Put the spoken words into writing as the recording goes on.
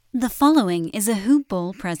The following is a Hoop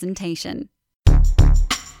Ball presentation.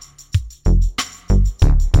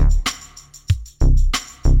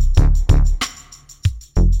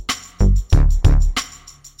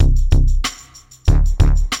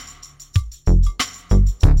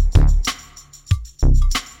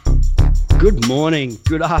 Good morning,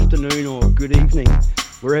 good afternoon, or good evening,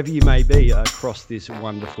 wherever you may be across this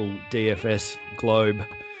wonderful DFS globe.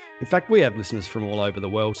 In fact, we have listeners from all over the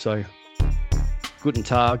world, so guten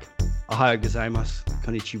tag, ohayo gozaimasu,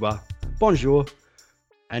 konnichiwa, bonjour,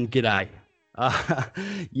 and g'day.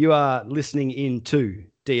 You are listening in to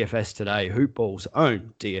DFS Today, Hoop Ball's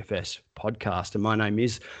own DFS podcast, and my name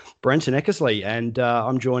is Brenton Eckersley, and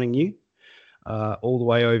I'm joining you all the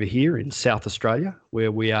way over here in South Australia,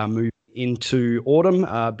 where we are moving into autumn.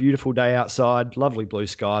 Beautiful day outside, lovely blue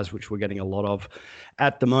skies, which we're getting a lot of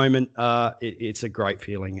at the moment. It's a great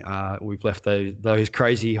feeling. We've left those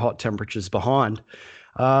crazy hot temperatures behind,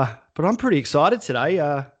 but I'm pretty excited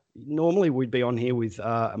today. Normally we'd be on here with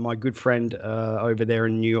my good friend over there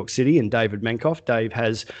in New York City, and David Menkoff. Dave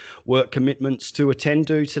has work commitments to attend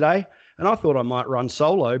to today, and I thought I might run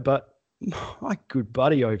solo, but my good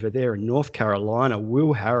buddy over there in North Carolina,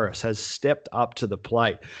 Will Harris, has stepped up to the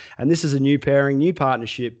plate. And this is a new pairing, new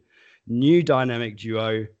partnership, new dynamic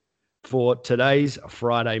duo for today's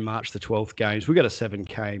Friday, March the 12th games. We've got a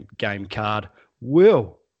 7-game card.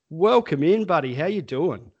 Will, welcome in, buddy. How you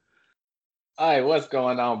doing? Hi, what's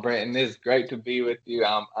going on, Brenton? It's great to be with you.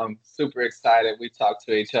 I'm super excited. We talk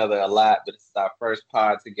to each other a lot, but it's our first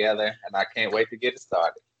pod together, and I can't wait to get it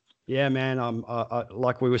started. Yeah, man.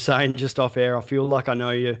 Like we were saying just off air, I feel like I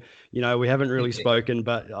know you. You know, we haven't really spoken,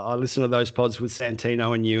 but I listen to those pods with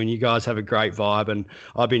Santino and you guys have a great vibe. And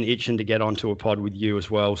I've been itching to get onto a pod with you as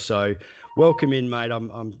well. So welcome in, mate.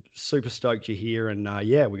 I'm super stoked you're here. And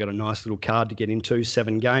yeah, we got a nice little card to get into.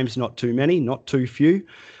 7 games, not too many, not too few.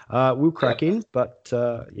 We'll crack in. But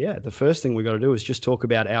yeah, the first thing we got to do is just talk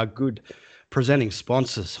about our good presenting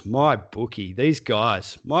sponsors, MyBookie. These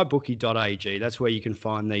guys, mybookie.ag, that's where you can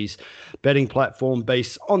find these betting platform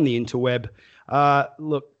beasts on the interweb.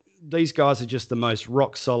 Look, these guys are just the most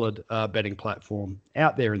rock solid betting platform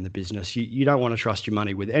out there in the business. You don't want to trust your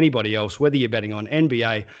money with anybody else, whether you're betting on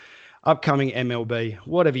NBA, upcoming MLB,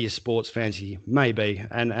 whatever your sports fancy may be.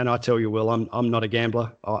 And I tell you, Will, I'm not a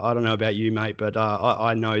gambler. I don't know about you, mate, but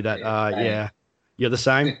I know that, yeah, you're the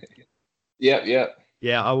same. Yep.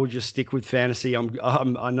 Yeah, I will just stick with fantasy. I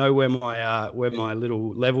know where my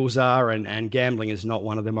little levels are, and gambling is not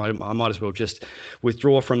one of them. I might as well just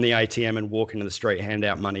withdraw from the ATM and walk into the street, hand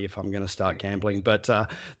out money if I'm going to start gambling. But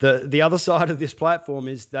the other side of this platform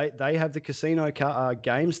is they have the casino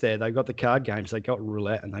games there. They've got the card games, they've got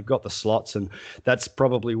roulette, and they've got the slots, and that's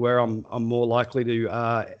probably where I'm more likely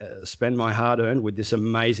to spend my hard-earned with this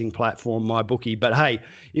amazing platform, MyBookie. But hey,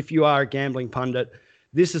 if you are a gambling pundit,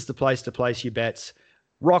 this is the place to place your bets.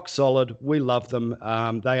 Rock solid. We love them.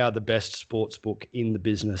 They are the best sports book in the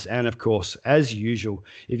business. And of course, as usual,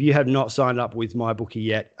 if you have not signed up with MyBookie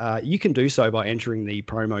yet, you can do so by entering the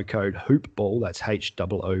promo code HOOPBALL. That's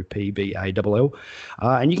HOOPBALL.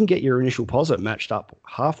 And you can get your initial deposit matched up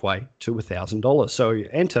halfway to $1,000. So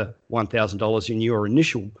enter $1,000 in your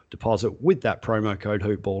initial deposit with that promo code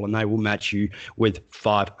HOOPBALL, and they will match you with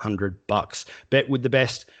 $500. Bet with the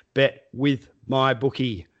best. Bet with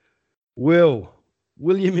MyBookie.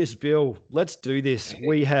 William is Bill. Let's do this.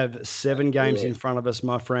 We have 7 games in front of us,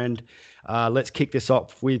 my friend. Let's kick this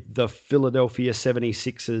off with the Philadelphia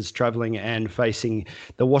 76ers traveling and facing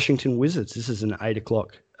the Washington Wizards. This is an 8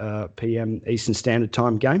 o'clock p.m. Eastern Standard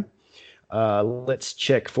Time game. Let's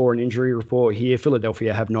check for an injury report here.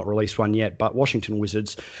 Philadelphia have not released one yet, but Washington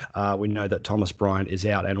Wizards, we know that Thomas Bryant is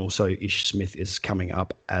out, and also Ish Smith is coming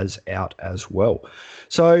up as out as well.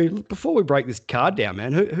 So before we break this card down,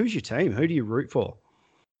 man, who's your team? Who do you root for?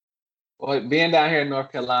 Well, being down here in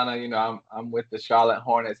North Carolina, you know, I'm with the Charlotte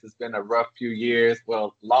Hornets. It's been a rough few years,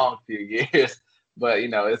 long few years, but you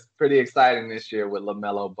know, it's pretty exciting this year with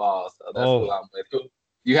LaMelo Ball. So that's who I'm with.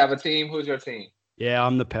 You have a team? Who's your team? Yeah,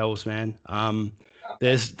 I'm the Pels, man.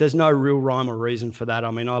 There's no real rhyme or reason for that.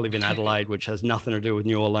 I mean, I live in Adelaide, which has nothing to do with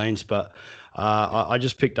New Orleans, but I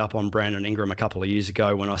just picked up on Brandon Ingram a couple of years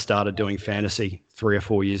ago when I started doing fantasy 3 or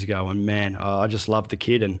 4 years ago, and man, I just loved the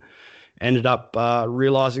kid and ended up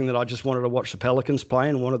realizing that I just wanted to watch the Pelicans play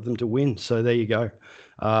and wanted them to win. So there you go.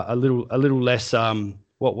 A little less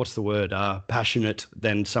what's the word? Passionate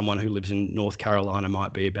than someone who lives in North Carolina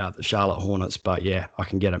might be about the Charlotte Hornets. But yeah, I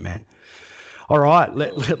can get it, man. All right,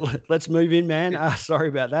 let's move in, man. Sorry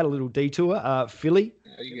about that. A little detour. Philly.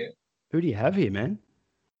 Who do you have here, man?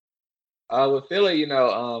 With Philly, you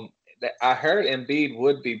know, I heard Embiid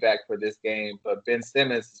would be back for this game, but Ben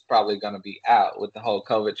Simmons is probably going to be out with the whole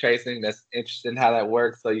COVID tracing. That's interesting how that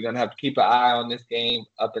works. So you're going to have to keep an eye on this game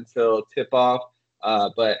up until tip-off.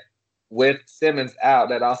 But with Simmons out,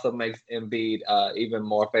 that also makes Embiid even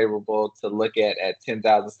more favorable to look at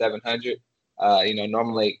 10,700.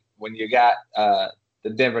 Normally when you got the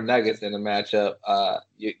Denver Nuggets in the matchup,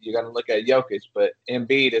 you're going to look at Jokic, but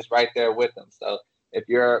Embiid is right there with them. So if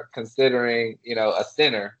you're considering, a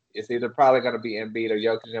center, it's either probably going to be Embiid or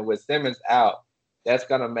Jokic. And with Simmons out, that's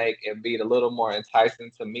going to make Embiid a little more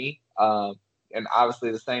enticing to me. And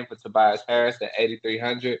obviously the same for Tobias Harris at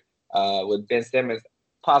 8,300. With Ben Simmons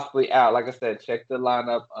possibly out, like I said, check the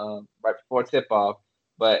lineup right before tip-off.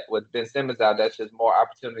 But with Ben Simmons out, that's just more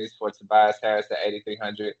opportunities for Tobias Harris at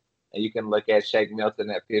 8,300. And you can look at Shake Milton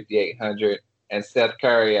at 5,800 and Seth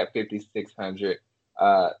Curry at 5,600.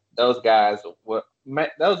 Those guys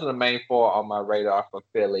those are the main four on my radar for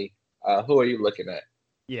Philly. Who are you looking at?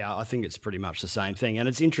 Yeah, I think it's pretty much the same thing. And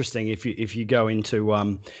it's interesting if you go into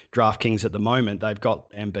DraftKings at the moment, they've got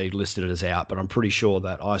Embiid listed as out, but I'm pretty sure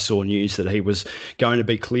that I saw news that he was going to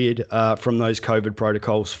be cleared from those COVID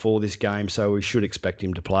protocols for this game. So we should expect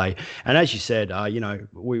him to play. And as you said,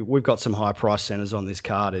 we've got some high price centers on this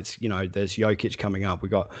card. It's, there's Jokic coming up.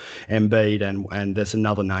 We've got Embiid and there's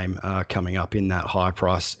another name coming up in that high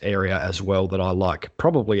price area as well that I like,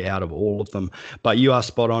 probably out of all of them. But you are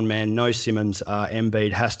spot on, man. No Simmons.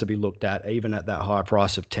 Embiid has to be looked at, even at that high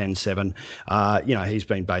price of 10.7. He's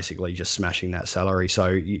been basically just smashing that salary. So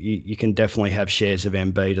you can definitely have shares of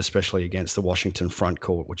Embiid, especially against the Washington front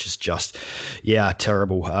court, which is just,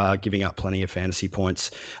 terrible, giving up plenty of fantasy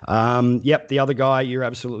points. The other guy, you're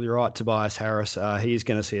absolutely right, Tobias Harris. He's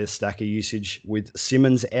going to see a stack of usage with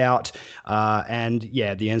Simmons out.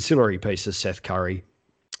 The ancillary pieces, Seth Curry,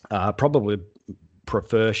 probably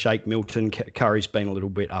prefer Shake Milton. Curry's been a little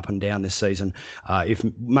bit up and down this season. If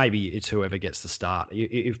maybe it's whoever gets the start.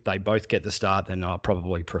 If they both get the start, then I'll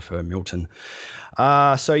probably prefer Milton.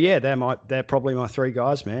 They're probably my three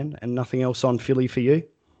guys, man, and nothing else on Philly for you.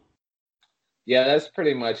 Yeah, that's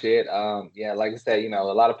pretty much it. Like I said, a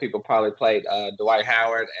lot of people probably played Dwight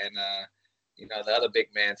Howard and the other big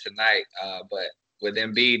man tonight. But with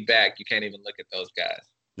Embiid back, you can't even look at those guys.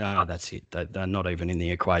 No, that's it. They're not even in the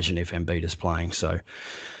equation if Embiid is playing. So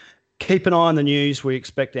keep an eye on the news. We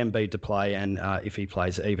expect Embiid to play, and if he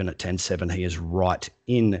plays even at 10.7, he is right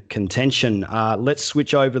in contention. Let's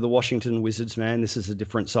switch over the Washington Wizards, man. This is a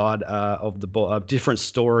different side of the different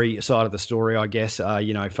side of the story, I guess.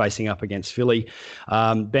 Facing up against Philly.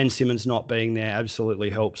 Ben Simmons not being there absolutely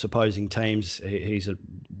helps opposing teams. He's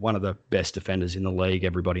one of the best defenders in the league.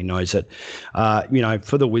 Everybody knows it.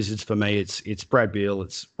 For the Wizards, for me, it's Brad Beal,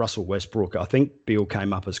 it's Russell Westbrook. I think Beal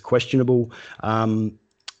came up as questionable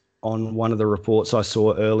on one of the reports I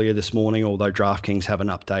saw earlier this morning, although DraftKings haven't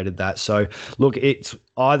updated that. So, look, it's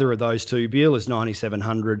either of those two. Beal is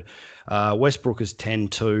 9,700. Westbrook is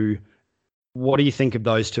 10.2. What do you think of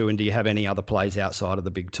those two, and do you have any other plays outside of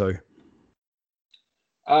the big two?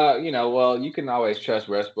 You can always trust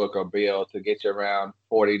Westbrook or Beal to get you around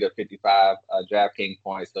 40 to 55 DraftKings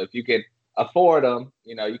points. So if you can afford them,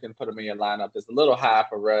 you can put them in your lineup. It's a little high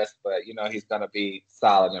for Russ, but, he's going to be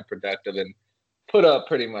solid and productive and put up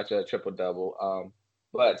pretty much a triple-double.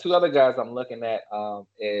 But two other guys I'm looking at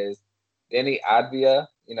is Denny Advia,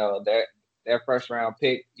 their first-round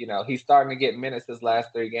pick. He's starting to get minutes his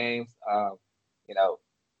last three games.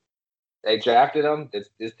 They drafted him.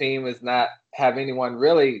 This team does not have anyone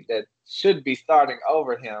really that should be starting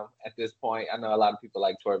over him at this point. I know a lot of people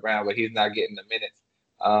like Troy Brown, but he's not getting the minutes.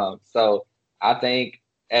 So I think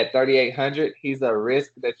at 3,800, he's a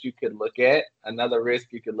risk that you could look at. Another risk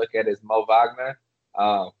you could look at is Mo Wagner.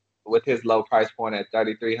 With his low price point at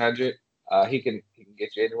 3,300, he can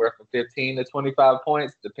get you anywhere from 15 to 25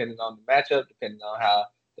 points, depending on the matchup, depending on how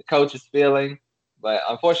the coach is feeling. But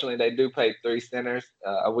unfortunately, they do play three centers.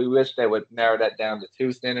 We wish they would narrow that down to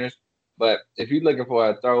two centers. But if you're looking for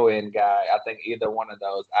a throw-in guy, I think either one of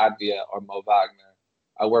those, Advia or Mo Wagner,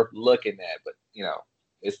 are worth looking at. But,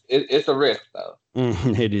 it's a risk, though.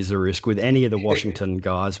 It is a risk with any of the Washington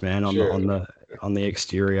guys, man, on the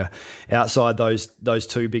exterior. Outside those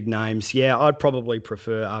two big names, I'd probably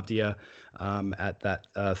prefer Avdia at that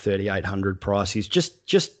 3,800 price. He's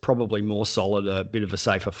just probably more solid, a bit of a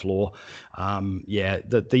safer floor.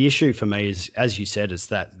 The issue for me is, as you said, is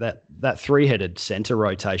that three-headed centre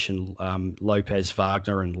rotation, Lopez,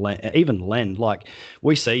 Wagner, and even Len. Like,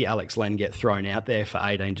 we see Alex Len get thrown out there for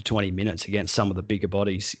 18 to 20 minutes against some of the bigger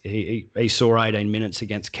bodies. He saw 18 minutes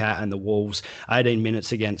against Cat and the Wolves, 18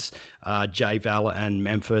 minutes against Jay Val and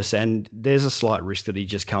Memphis, and there's a slight risk that he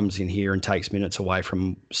just comes in here and takes minutes away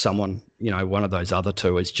from someone, one of those other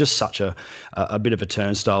two. It's just such a bit of a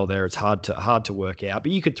turnstile there. It's hard to work out,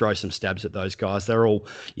 but you could throw some stabs at those guys. They're all,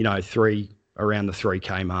 around the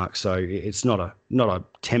 3K mark, so it's not a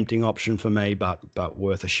tempting option for me, but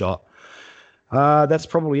worth a shot. That's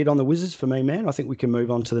probably it on the Wizards for me, man. I think we can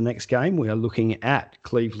move on to the next game. We are looking at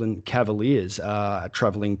Cleveland Cavaliers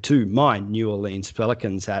traveling to my New Orleans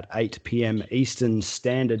Pelicans at 8 p.m. Eastern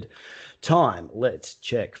Standard Time. Let's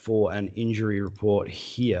check for an injury report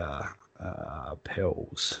here.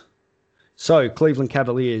 Pels. So, Cleveland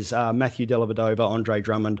Cavaliers, Matthew Dellavedova, Andre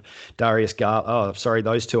Drummond, Darius Garland.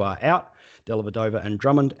 Those two are out. Dellavedova and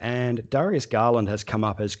Drummond, and Darius Garland has come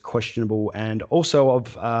up as questionable, and also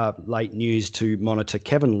of late news to monitor,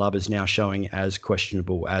 Kevin Love is now showing as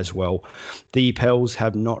questionable as well. The Pels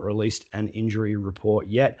have not released an injury report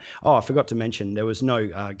yet. Oh, I forgot to mention there was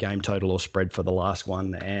no game total or spread for the last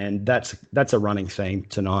one, and that's a running theme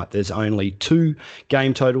tonight. There's only 2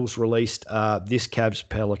 game totals released. This Cavs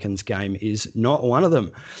Pelicans game is not one of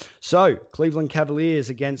them. So, Cleveland Cavaliers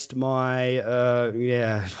against my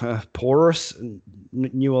porous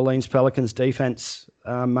New Orleans Pelicans defense,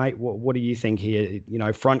 mate. What do you think here?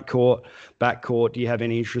 Front court, back court. Do you have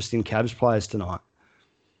any interest in Cavs players tonight?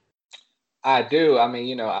 I do. I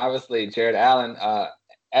mean, obviously Jared Allen,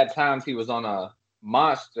 at times he was on a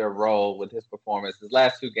monster roll with his performance. His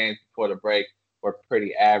last 2 games before the break were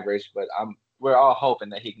pretty average, but we're all hoping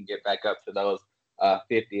that he can get back up to those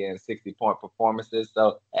 50 and 60-point performances.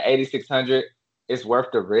 So at 8,600, it's worth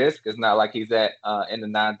the risk. It's not like he's at in the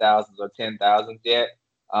 9,000s or 10,000s yet.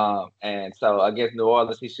 And so against New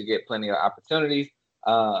Orleans, he should get plenty of opportunities.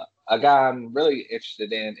 A guy I'm really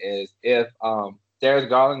interested in is if Darius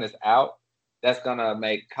Garland is out, that's going to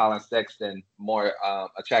make Colin Sexton more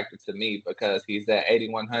attractive to me because he's at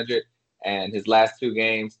 8,100 and his last 2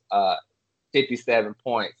 games, 57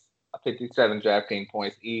 points, 57 DraftKings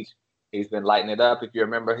points each. He's been lighting it up. If you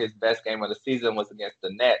remember, his best game of the season was against the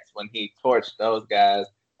Nets when he torched those guys.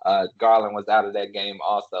 Garland was out of that game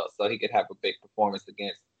also, so he could have a big performance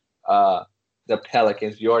against the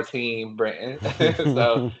Pelicans, your team, Brenton.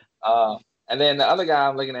 And then the other guy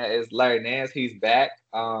I'm looking at is Larry Nance. He's back.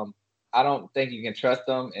 I don't think you can trust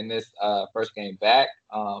him in this first game back,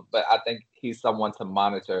 but I think he's someone to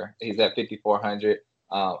monitor. He's at 5,400.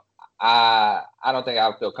 I don't think I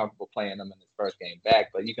would feel comfortable playing him in his first game back,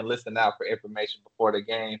 but you can listen out for information before the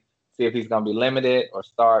game, see if he's going to be limited or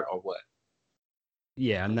start or what.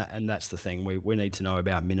 Yeah, and that's the thing. We need to know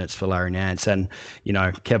about minutes for Larry Nance and,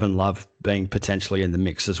 Kevin Love being potentially in the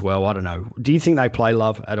mix as well. I don't know. Do you think they play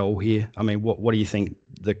Love at all here? I mean, what do you think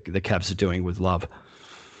the Cavs are doing with Love?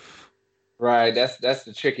 Right, that's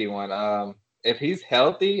the tricky one. If he's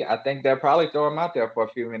healthy, I think they'll probably throw him out there for a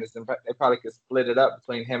few minutes, and they probably could split it up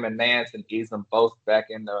between him and Nance and ease them both back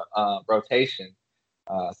in the rotation.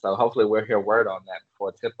 So hopefully we'll hear word on that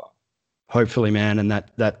before tip-off. Hopefully, man, and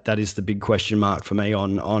that is the big question mark for me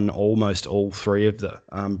on almost all 3 of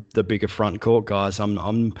the bigger front court guys.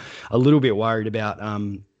 I'm a little bit worried about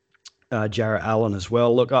Jarrett Allen as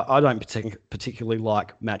well. Look, I don't particularly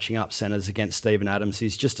like matching up centers against Steven Adams.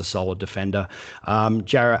 He's just a solid defender.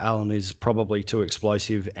 Jarrett Allen is probably too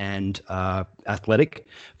explosive and athletic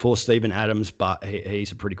for Steven Adams, but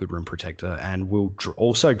he's a pretty good rim protector and will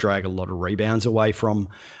also drag a lot of rebounds away from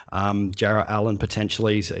Jarrett Allen.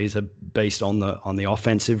 Potentially, he's a beast on the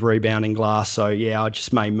offensive rebounding glass. So yeah, I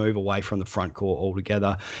just may move away from the front court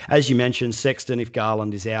altogether. As you mentioned, Sexton, if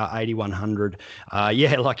Garland is out, 8,100.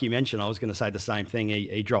 Like you mentioned, I was going to say the same thing.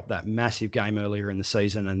 He dropped that massive game earlier in the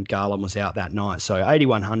season, and Garland was out that night. So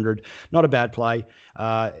 8,100, not a bad play.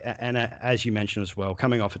 And as you mentioned as well,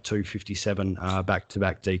 coming off a 257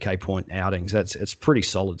 back-to-back DK point outings, it's pretty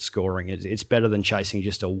solid scoring. It's better than chasing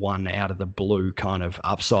just a one out of the blue kind of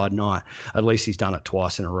upside night. At least he's done it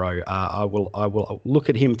twice in a row. I will look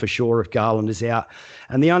at him for sure if Garland is out.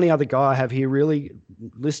 And the only other guy I have here really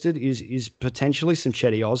listed is potentially some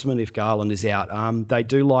Cedi Osman if Garland is out. They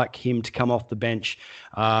do like him to come off the bench,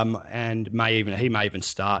 and he may even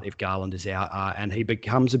start if Garland is out, and he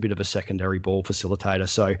becomes a bit of a secondary ball facilitator.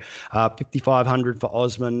 So 5,500 for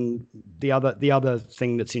Osman. The other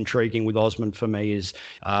thing that's intriguing with Osman for me is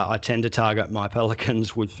I tend to target my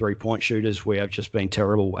Pelicans with 3-point shooters. We have just been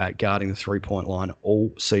terrible at guarding the 3-point line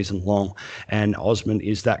all season long, and Osman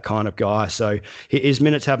is that kind of guy. So his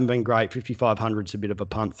minutes haven't been great. 5,500 is a bit of a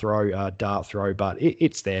punt throw, dart throw, but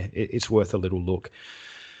it's there. It's worth a little look.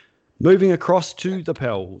 Moving across to the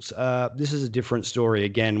Pels, this is a different story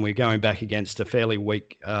again. We're going back against a fairly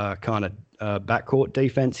weak kind of backcourt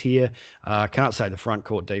defense here. Can't say the front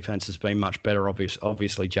court defense has been much better.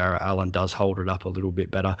 Obviously, Jarrett Allen does hold it up a little bit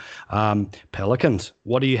better. Pelicans,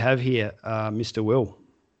 what do you have here, Mr. Will?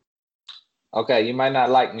 Okay, you might not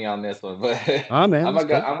like me on this one, but man, I'm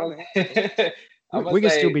gonna we can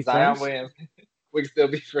still be Zion friends. Williams. We can still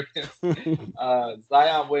be friends.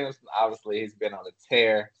 Zion Williams, obviously, he's been on a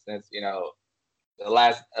tear since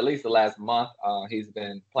at least the last month. He's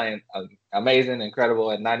been playing amazing,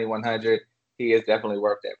 incredible at 9,100. He is definitely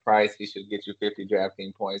worth that price. He should get you 50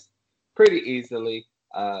 DraftKings points pretty easily.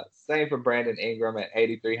 Same for Brandon Ingram at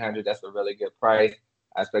 8,300. That's a really good price.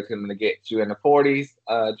 I expect him to get you in the 40s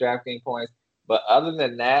DraftKings points. But other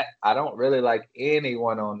than that, I don't really like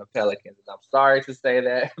anyone on the Pelicans. I'm sorry to say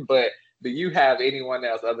that, but do you have anyone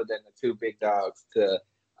else other than the two big dogs to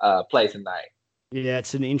play tonight? Yeah,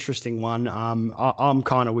 it's an interesting one. I'm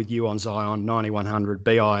kind of with you on Zion, 9,100,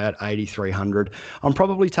 BI at 8,300. I'm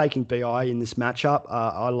probably taking BI in this matchup.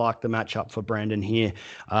 I like the matchup for Brandon here.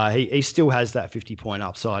 He still has that 50-point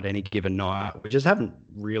upside any given night. We just haven't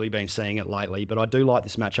really been seeing it lately, but I do like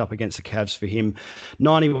this matchup against the Cavs for him.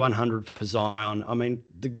 9,100 for Zion. I mean,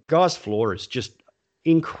 the guy's floor is just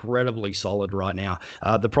incredibly solid right now.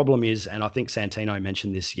 The problem is, and I think Santino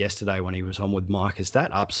mentioned this yesterday when he was on with Mike, is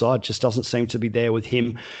that upside just doesn't seem to be there with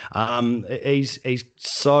him. He's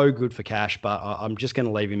so good for cash, but I'm just going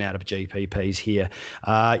to leave him out of GPPs here.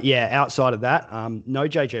 Outside of that, no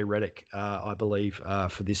JJ Redick, I believe,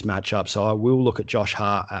 for this matchup. So I will look at Josh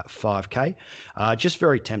Hart at 5K. Just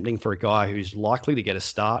very tempting for a guy who's likely to get a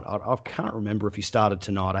start. I can't remember if he started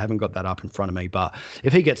tonight. I haven't got that up in front of me, but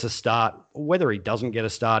if he gets a start, whether he doesn't get a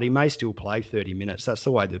start, he may still play 30 minutes. That's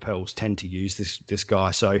the way the Pels tend to use this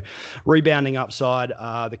guy. So rebounding upside,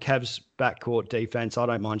 the Cavs backcourt defense, I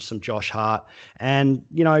don't mind some Josh Hart. And,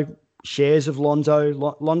 shares of Lonzo.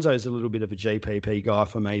 Lonzo's a little bit of a GPP guy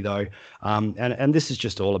for me, though. And this is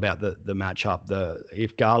just all about the matchup.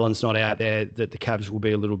 If Garland's not out there, the Cavs will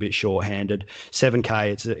be a little bit short-handed.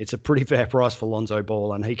 7K, it's a pretty fair price for Lonzo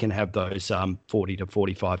Ball, and he can have those 40 to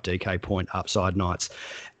 45 DK point upside nights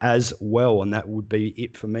as well. And that would be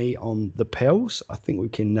it for me on the Pels. I think we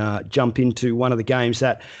can jump into one of the games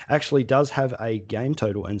that actually does have a game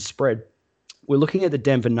total and spread. We're looking at the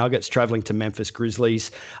Denver Nuggets traveling to Memphis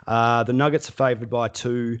Grizzlies. The Nuggets are favored by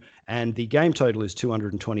 2, and the game total is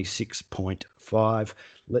 226.5.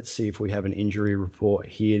 Let's see if we have an injury report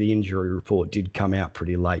here. The injury report did come out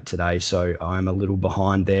pretty late today, so I'm a little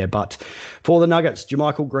behind there. But for the Nuggets,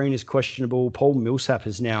 JaMychal Green is questionable. Paul Millsap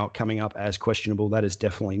is now coming up as questionable. That is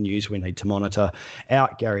definitely news we need to monitor.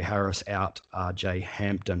 Out Gary Harris, out RJ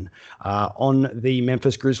Hampton. On the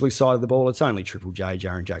Memphis Grizzlies side of the ball, it's only Triple J,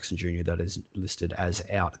 Jaren Jackson Jr. that is listed as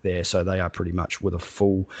out there, so they are pretty much with a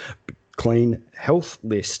full, clean health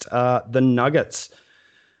list. The Nuggets.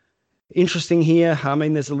 Interesting here. I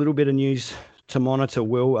mean, there's a little bit of news to monitor,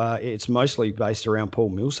 Will. It's mostly based around Paul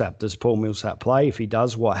Millsap. Does Paul Millsap play? If he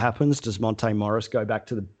does, what happens? Does Monte Morris go back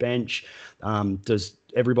to the bench? Does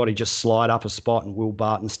everybody just slide up a spot and Will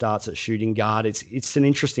Barton starts at shooting guard? It's an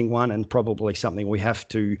interesting one and probably something we have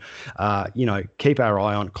to, keep our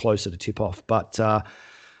eye on closer to tip-off. But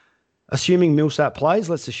assuming Millsap plays,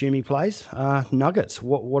 let's assume he plays. Nuggets,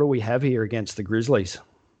 what do we have here against the Grizzlies?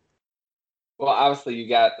 Well, obviously you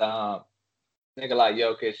got Nikola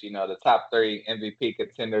Jokic, the top 3 MVP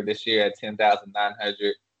contender this year at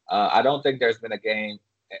 10,900. I don't think there's been a game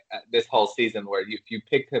this whole season where if you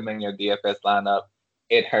picked him in your DFS lineup,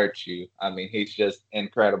 it hurts you. I mean, he's just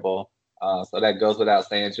incredible. So that goes without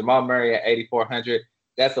saying. Jamal Murray at 8,400.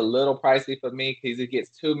 That's a little pricey for me because he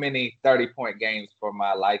gets too many 30-point games for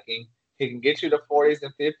my liking. He can get you the 40s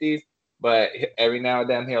and 50s. But every now and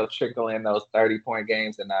then he'll trickle in those 30-point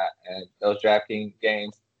games and those DraftKings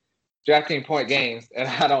point games, and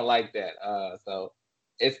I don't like that. So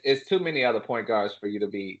it's too many other point guards for you to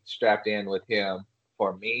be strapped in with him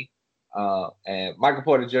for me. And Michael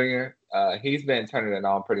Porter Jr., he's been turning it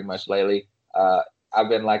on pretty much lately. I've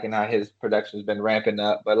been liking how his production's been ramping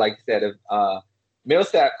up. But like you said, if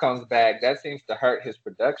Millsap comes back, that seems to hurt his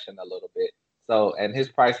production a little bit. So, and his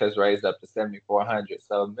price has raised up to 7,400.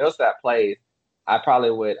 So Millsap plays, I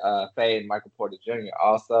probably would fade Michael Porter Jr.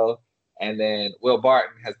 also. And then Will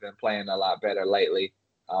Barton has been playing a lot better lately.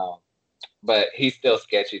 but he's still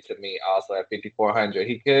sketchy to me. Also at 5,400,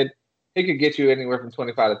 he could get you anywhere from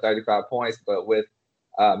 25 to 35 points, but with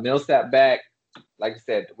Millsap back, like I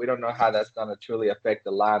said, we don't know how that's going to truly affect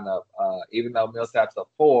the lineup. Even though Millsap's a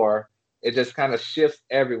 4, it just kind of shifts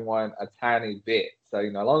everyone a tiny bit. So,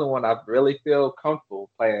 the only one I really feel comfortable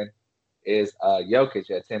playing is Jokic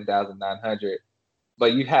at 10,900.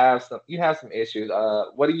 But you have some issues.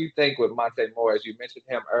 What do you think with Monte Morris? You mentioned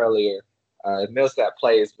him earlier. If Millsap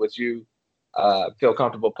plays, would you feel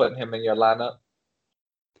comfortable putting him in your lineup?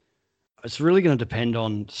 It's really going to depend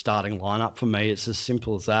on starting lineup for me. It's as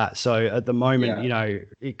simple as that. So at the moment,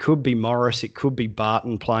 it could be Morris, it could be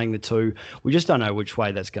Barton playing the 2. We just don't know which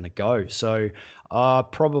way that's going to go. So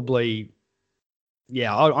probably,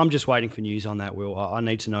 I'm just waiting for news on that, Will. I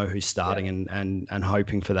need to know who's starting and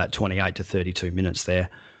hoping for that 28 to 32 minutes there.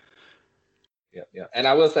 Yeah. And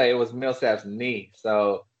I will say it was Millsap's knee.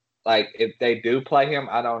 So, if they do play him,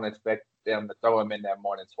 I don't expect them to throw him in there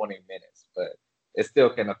more than 20 minutes. But it still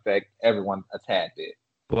can affect everyone a tad bit.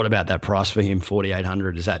 What about that price for him,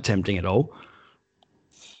 4,800? Is that tempting at all?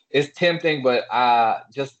 It's tempting, but I'm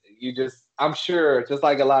sure, just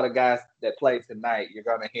like a lot of guys that play tonight, you're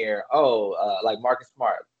going to hear, like Marcus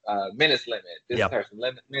Smart, minutes limit, this person,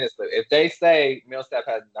 minutes limit. If they say Millsap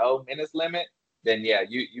has no minutes limit, then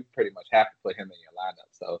you pretty much have to put him in your lineup.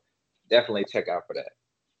 So definitely check out for that.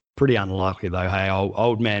 Pretty unlikely though. Hey,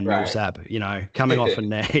 old man Millsap, coming off a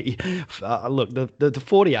knee. Look, the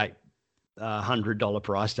 $4,800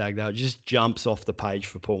 price tag though, it just jumps off the page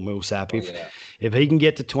for Paul Millsap. If he can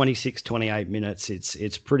get to 26, 28 minutes,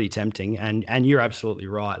 it's pretty tempting. And you're absolutely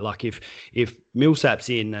right. Like if Millsap's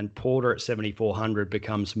in and Porter at 7,400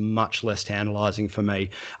 becomes much less tantalizing for me.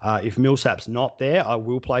 If Millsap's not there, I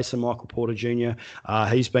will play some Michael Porter Jr.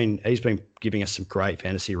 He's been giving us some great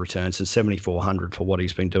fantasy returns, and 7,400 for what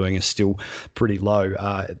he's been doing is still pretty low.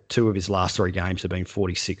 2 of his last 3 games have been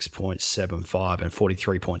 46.75 and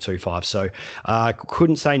 43.25. So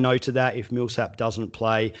couldn't say no to that if Millsap doesn't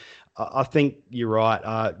play. I think you're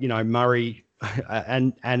right. Murray,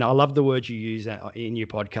 and I love the word you use in your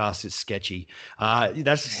podcast. It's sketchy.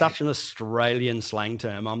 That's such an Australian slang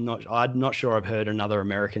term. I'm not sure I've heard another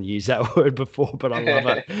American use that word before, but I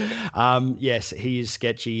love it. Yes, he is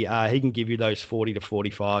sketchy. He can give you those 40 to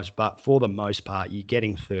 45s, but for the most part, you're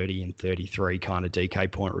getting 30 and 33 kind of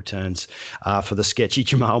DK point returns for the sketchy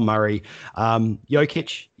Jamal Murray.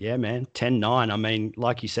 Jokic, yeah, man, 10-9. I mean,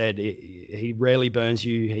 like you said, he rarely burns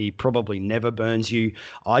you. He probably never burns you.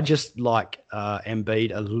 I just like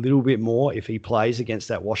Embiid a little bit more if he plays against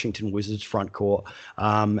that Washington Wizards front court.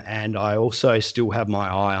 And I also still have my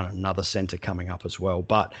eye on another center coming up as well.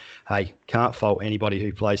 But, hey, can't fault anybody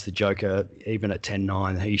who plays the Joker, even at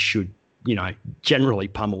 10-9. He should, generally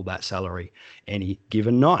pummel that salary any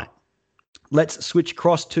given night. Let's switch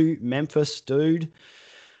across to Memphis, dude.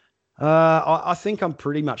 I think I'm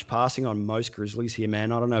pretty much passing on most Grizzlies here,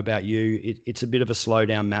 man. I don't know about you. It's a bit of a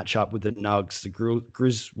slowdown matchup with the Nugs. The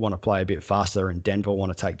Grizz want to play a bit faster, and Denver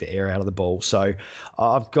want to take the air out of the ball. So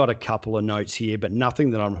I've got a couple of notes here, but nothing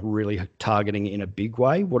that I'm really targeting in a big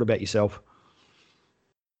way. What about yourself?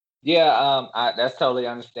 Yeah, that's totally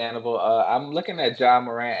understandable. I'm looking at Ja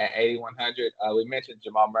Morant at 8,100. We mentioned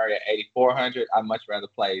Jamal Murray at 8,400. I'd much rather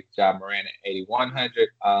play Ja Morant at 8,100.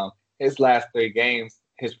 His last 3 games,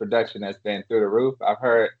 his production has been through the roof. I've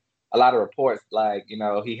heard a lot of reports like,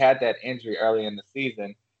 he had that injury early in the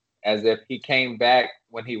season, as if he came back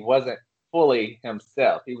when he wasn't fully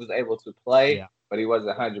himself. He was able to play, but he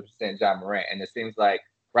wasn't 100% Ja Morant. And it seems like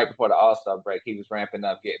right before the All-Star break, he was ramping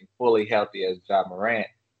up, getting fully healthy as Ja Morant.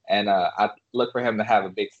 And I look for him to have a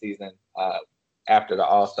big season after the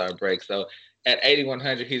All-Star break. So at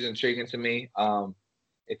 8,100, he's intriguing to me.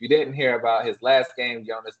 If you didn't hear about his last game,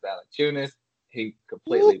 Jonas Valanciunas, he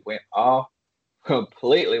completely went off.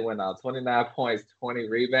 29 points, 20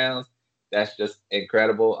 rebounds. That's just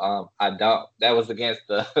incredible. That was against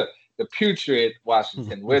the putrid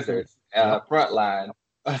Washington Wizards front line.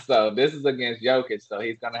 So this is against Jokic. So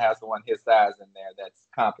he's going to have someone his size in there that's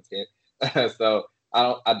competent. So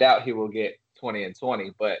I doubt he will get 20 and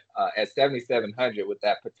 20, but at 7,700 with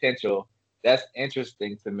that potential, that's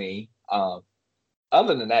interesting to me.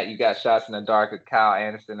 Other than that, you got shots in the dark with Kyle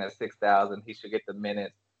Anderson at 6,000. He should get the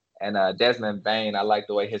minutes. And Desmond Bane, I like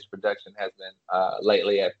the way his production has been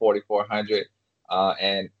lately at 4,400.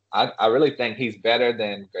 And I really think he's better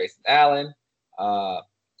than Grayson Allen.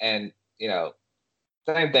 And,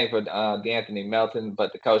 same thing for DeAnthony Melton,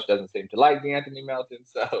 but the coach doesn't seem to like DeAnthony Melton.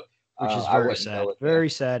 So, which is very sad. Very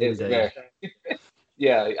sad indeed.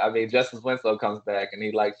 Yeah, I mean, Justice Winslow comes back, and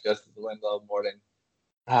he likes Justice Winslow more than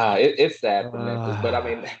it's sad for Memphis. But, I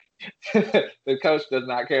mean, the coach does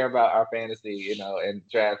not care about our fantasy, and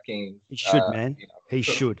DraftKings. He should, man. He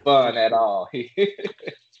should. Fun at all.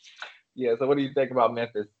 Yeah. So what do you think about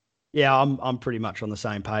Memphis? Yeah, I'm pretty much on the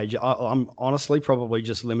same page. I'm honestly probably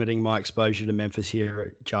just limiting my exposure to Memphis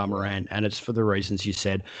here at Ja Morant, and it's for the reasons you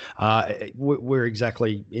said. We're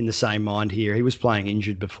exactly in the same mind here. He was playing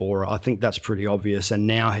injured before. I think that's pretty obvious, and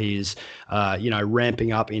now he is,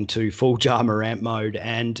 ramping up into full Ja Morant mode,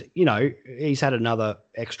 and he's had another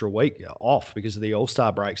extra week off because of the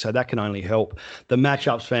All-Star break, so that can only help. The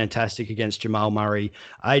matchup's fantastic against Jamal Murray,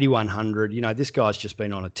 8,100. This guy's just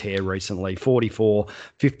been on a tear recently. 44,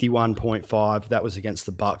 51.5. That was against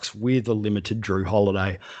the Bucks with a limited Drew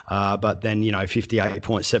Holiday, but then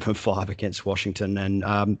 58.75 against Washington,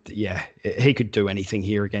 and he could do anything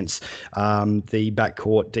here against the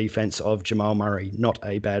backcourt defense of Jamal Murray. Not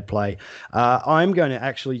a bad play. I'm going to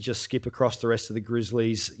actually just skip across the rest of the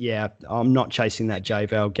Grizzlies. Yeah, I'm not chasing that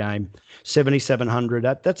JVal game. 7,700.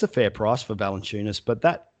 That's a fair price for Valanciunas, but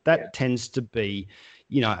that tends to be,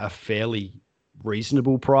 a fairly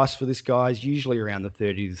reasonable price for this guy. Is usually around the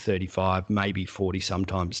 30 to 35, maybe 40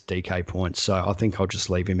 sometimes DK points. So I think I'll just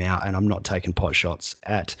leave him out, and I'm not taking pot shots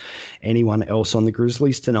at anyone else on the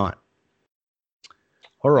Grizzlies tonight.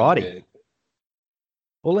 All righty.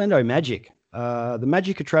 Orlando Magic. The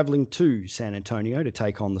Magic are traveling to San Antonio to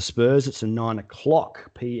take on the Spurs. It's a 9:00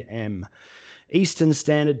 p.m. Eastern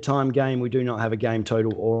Standard Time game. We do not have a game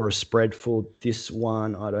total or a spread for this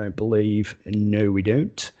one, I don't believe. No, we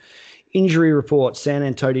don't. Injury report, San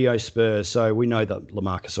Antonio Spurs. So we know that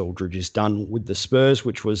LaMarcus Aldridge is done with the Spurs,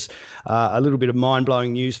 which was a little bit of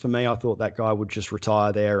mind-blowing news for me. I thought that guy would just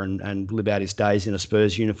retire there and live out his days in a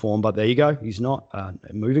Spurs uniform, but there you go. He's not.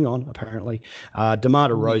 Moving on, apparently. DeMar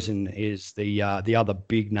DeRozan is the other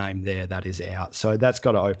big name there that is out. So that's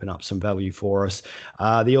got to open up some value for us.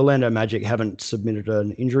 The Orlando Magic haven't submitted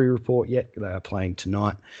an injury report yet. They are playing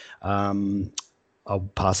tonight.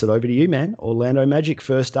 I'll pass it over to you, man. Orlando Magic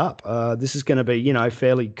first up. This is going to be,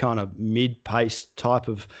 fairly kind of mid-pace type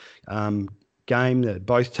of game. That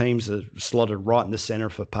both teams are slotted right in the center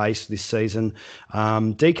for pace this season.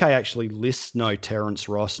 DK actually lists no Terrence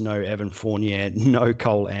Ross, no Evan Fournier, no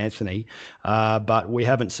Cole Anthony, but we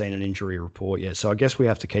haven't seen an injury report yet. So I guess we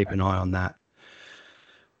have to keep an eye on that.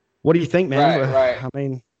 What do you think, man? Right. I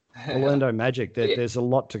mean, Orlando Magic, there's a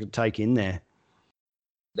lot to take in there.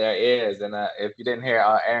 There is, and if you didn't hear,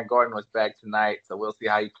 Aaron Gordon was back tonight, so we'll see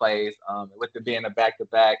how he plays. With it being a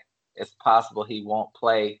back-to-back, it's possible he won't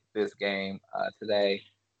play this game today.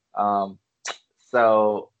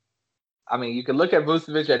 So, I mean, you could look at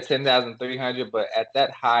Vucevic at 10,300, but at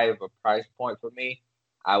that high of a price point for me,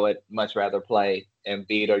 I would much rather play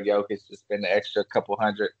Embiid or Jokic to spend the extra couple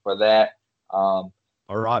hundred for that.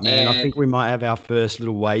 All right, man. I think we might have our first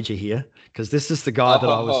little wager here because this is the guy that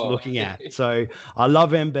I was looking at. So I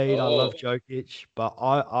love Embiid. I love Jokic, but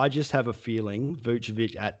I just have a feeling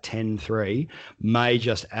Vucevic at 10-3 may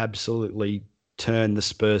just absolutely turn the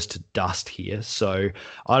Spurs to dust here. So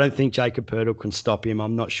I don't think Jakob Poeltl can stop him.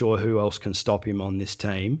 I'm not sure who else can stop him on this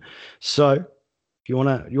team. So if you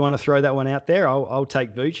want to throw that one out there, I'll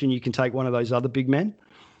take Vooch and you can take one of those other big men.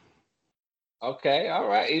 Okay, all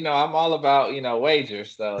right. I'm all about,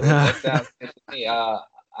 wagers, so that sounds good to me.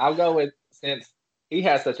 I'll go with, since he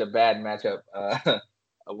has such a bad matchup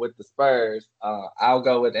with the Spurs, I'll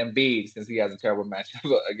go with Embiid since he has a terrible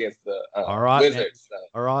matchup against the Wizards. So.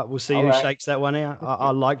 All right, we'll see who shakes that one out.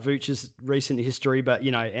 I like Vooch's recent history, but,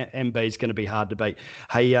 Embiid's going to be hard to beat.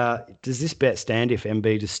 Hey, does this bet stand if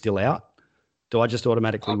Embiid is still out? Do I just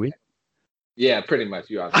automatically win? Yeah, pretty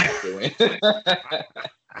much. You automatically win.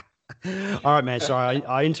 All right, man. Sorry,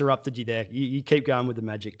 I interrupted you there. You keep going with the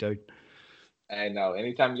Magic, dude. I know.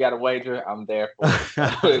 Anytime you got a wager, I'm there for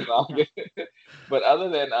it. But other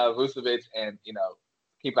than Vucevic and,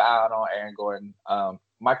 keep an eye out on Aaron Gordon,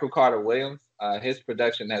 Michael Carter-Williams, his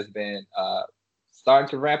production has been starting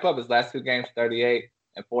to ramp up. His last two games, 38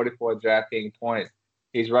 and 44 DraftKings points.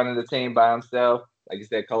 He's running the team by himself. Like you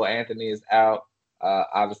said, Cole Anthony is out.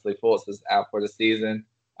 Obviously, Fultz is out for the season.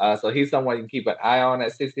 So he's someone you can keep an eye on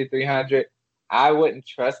at 6,300. I wouldn't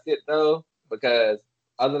trust it, though, because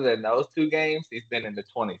other than those two games, he's been in the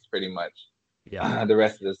 20s pretty much the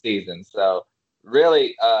rest of the season. So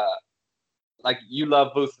really, you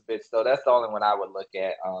love Vucevic, so that's the only one I would look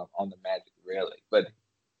at on the Magic, really. But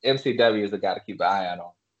MCW is a guy to keep an eye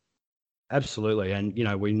on. Absolutely. And,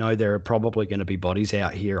 we know there are probably going to be bodies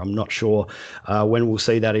out here. I'm not sure when we'll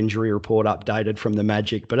see that injury report updated from the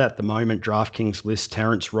Magic. But at the moment, DraftKings lists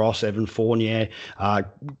Terrence Ross, Evan Fournier,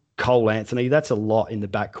 Cole Anthony. That's a lot in the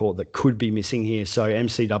backcourt that could be missing here. So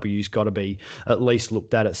MCW's got to be at least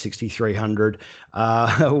looked at 6,300.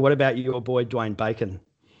 What about your boy Dwayne Bacon?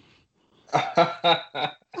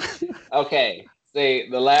 Okay. See,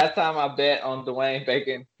 the last time I bet on Dwayne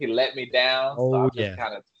Bacon, he let me down. So I'll just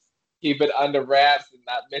kind of keep it under wraps and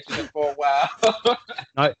not mention it for a while.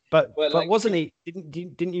 No, but like, wasn't he?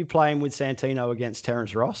 Didn't you play him with Santino against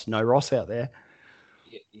Terrence Ross? No Ross out there.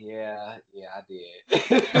 Yeah, I did.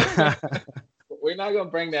 We're not gonna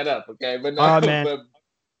bring that up, okay? But no, man.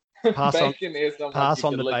 But Bacon is something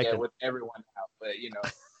you can look at with everyone out. But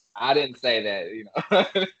I didn't say that.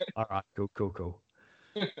 All right, cool.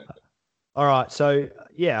 All right, so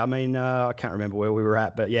yeah, I mean, I can't remember where we were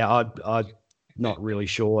at, but yeah, I'm not really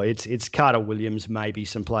sure. It's Carter Williams, maybe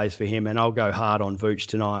some plays for him, and I'll go hard on Vooch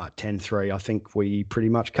tonight at 10-3. I think we pretty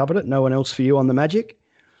much covered it. No one else for you on the Magic?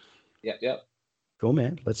 Yep. Cool,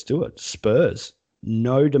 man. Let's do it. Spurs.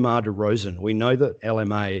 No DeMar DeRozan. We know that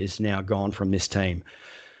LMA is now gone from this team.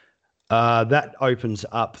 That opens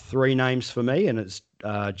up 3 names for me, and it's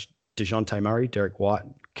DeJounte Murray, Derek White,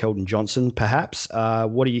 Keldon Johnson, perhaps.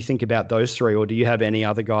 What do you think about those 3, or do you have any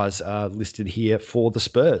other guys listed here for the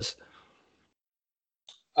Spurs?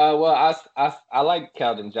 Well, I like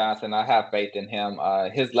Keldon Johnson. I have faith in him.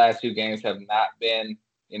 His last few games have not been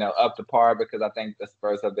up to par because I think the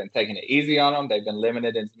Spurs have been taking it easy on him. They've been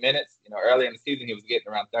limited in minutes. Early in the season, he was getting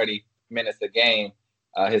around 30 minutes a game.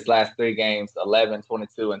 His last 3 games, 11,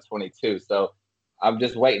 22, and 22. So I'm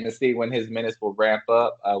just waiting to see when his minutes will ramp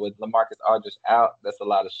up. With LaMarcus Aldridge out, that's a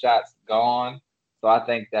lot of shots gone. So I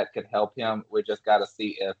think that could help him. We just got to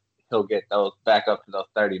see if he'll get those back up to those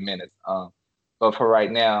 30 minutes. But for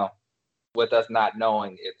right now, with us not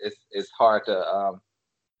knowing, it's hard to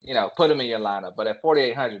put him in your lineup. But at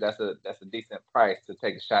 4,800, that's a decent price to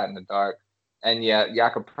take a shot in the dark. And yeah,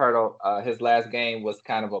 Jakob Poeltl, his last game was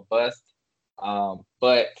kind of a bust.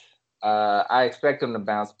 But I expect him to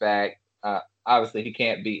bounce back. Obviously, he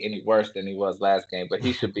can't be any worse than he was last game, but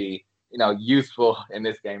he should be, useful in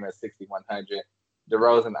this game at 6,100.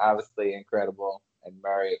 DeRozan, obviously, incredible, and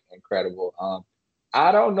Murray, incredible.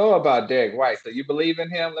 I don't know about Derek White. So you believe in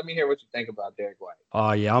him? Let me hear what you think about Derek White.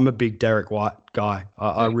 Oh yeah, I'm a big Derek White guy.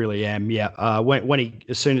 I really am. Yeah.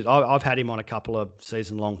 As soon as I've had him on a couple of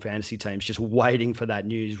season-long fantasy teams, just waiting for that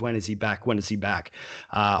news. When is he back?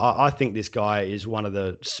 I think this guy is one of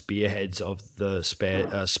the spearheads of the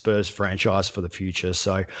Spurs franchise for the future.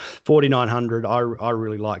 So 4,900. I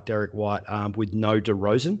really like Derek White with no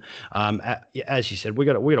DeRozan. As you said, we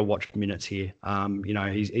got to watch minutes here.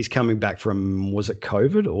 He's coming back from, was it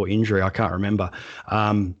COVID or injury? I can't remember.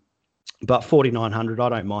 But 4,900, I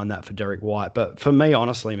don't mind that for Derek White. But for me,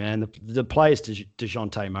 honestly, man, the play is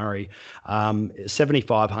DeJounte Murray.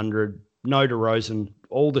 7,500, no DeRozan,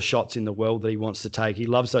 all the shots in the world that he wants to take. He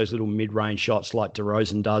loves those little mid-range shots like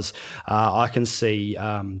DeRozan does. I can see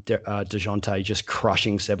DeJounte just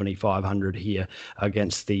crushing 7,500 here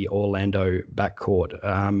against the Orlando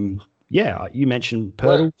backcourt. Yeah, you mentioned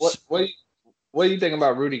Poeltl. What do you think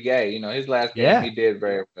about Rudy Gay? His last game, he did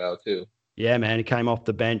very well, too. Yeah, man, he came off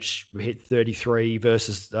the bench, hit 33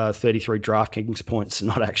 versus 33 DraftKings points,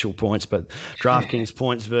 not actual points, but DraftKings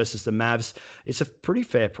points versus the Mavs. It's a pretty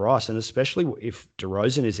fair price, and especially if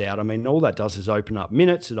DeRozan is out. I mean, all that does is open up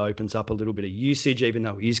minutes. It opens up a little bit of usage, even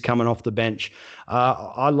though he's coming off the bench.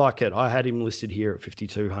 I like it. I had him listed here at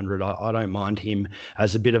 5,200. I don't mind him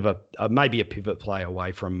as a bit of maybe a pivot play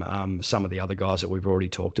away from some of the other guys that we've already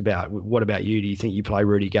talked about. What about you? Do you think you play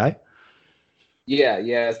Rudy Gay? Yeah,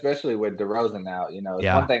 especially with DeRozan out. It's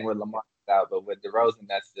one thing with Lamar out, but with DeRozan,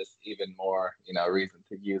 that's just even more, reason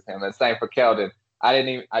to use him. And same for Keldon.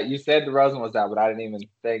 You said DeRozan was out, but I didn't even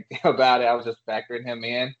think about it. I was just factoring him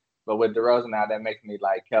in. But with DeRozan out, that makes me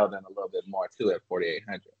like Keldon a little bit more too at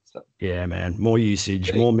 4,800. So yeah, man, more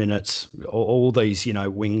usage, more minutes. All these,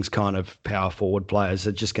 wings kind of power forward players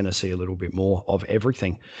are just going to see a little bit more of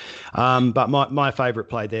everything. But my favorite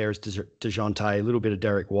play there is DeJounte, a little bit of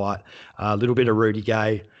Derek White, a little bit of Rudy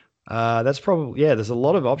Gay. That's probably, there's a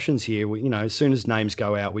lot of options here. As soon as names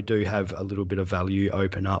go out, we do have a little bit of value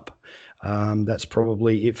open up. That's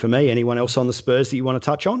probably it for me. Anyone else on the Spurs that you want to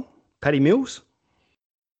touch on? Patty Mills?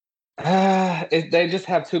 They just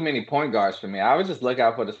have too many point guards for me. I would just look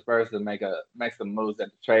out for the Spurs to make some moves at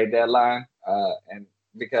the trade deadline, and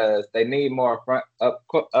because they need more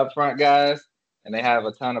up front guys, and they have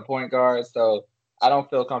a ton of point guards. So I don't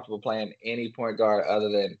feel comfortable playing any point guard other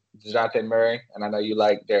than DeJounte Murray. And I know you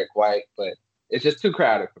like Derek White, but it's just too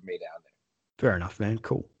crowded for me down there. Fair enough, man.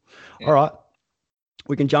 Cool. Yeah. All right.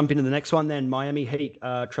 We can jump into the next one then. Miami Heat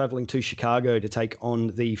traveling to Chicago to take on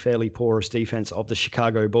the fairly porous defense of the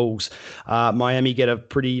Chicago Bulls. Miami get a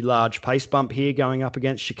pretty large pace bump here going up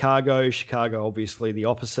against Chicago. Chicago, obviously, the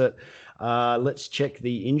opposite. Let's check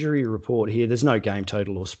the injury report here. There's no game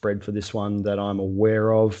total or spread for this one that I'm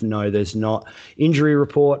aware of. No, there's not. Injury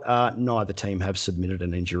report, neither team have submitted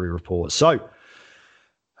an injury report. So,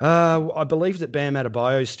 I believe that Bam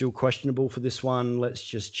Adebayo is still questionable for this one. Let's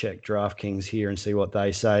just check DraftKings here and see what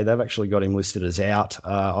they say. They've actually got him listed as out.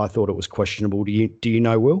 I thought it was questionable. Do you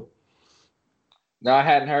know, Will? No, I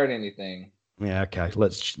hadn't heard anything. Yeah, okay.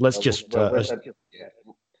 Let's just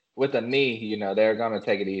with a knee, they're gonna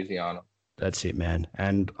take it easy on him. That's it, man.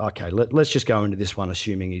 And okay, let's just go into this one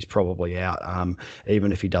assuming he's probably out.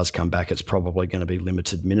 Even if he does come back, it's probably going to be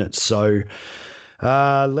limited minutes. So.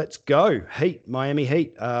 Let's go. Heat, Miami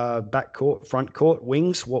Heat, back court, front court,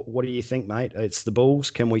 wings. What do you think, mate? It's the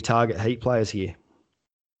Bulls. Can we target Heat players here?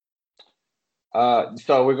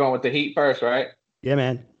 So we're going with the Heat first, right? Yeah,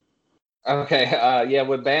 man. Okay. Yeah,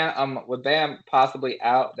 with Bam possibly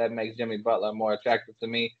out, that makes Jimmy Butler more attractive to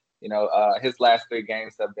me. His last 3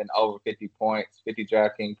 games have been over 50 points, 50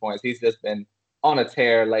 DraftKings points. He's just been on a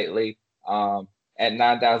tear lately. At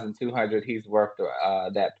 9,200, he's worth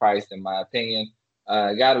that price, in my opinion.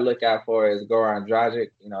 Got to look out for is Goran Dragic,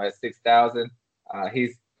 at 6,000.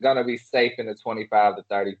 He's going to be safe in the 25 to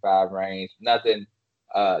 35 range. Nothing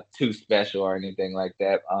too special or anything like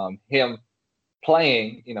that. Him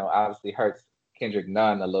playing, obviously hurts Kendrick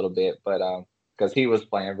Nunn a little bit, but because he was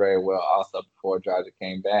playing very well also before Dragic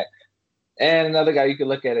came back. And another guy you can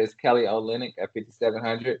look at is Kelly Olynyk at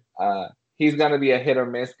 5,700. He's going to be a hit or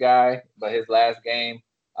miss guy, but his last game,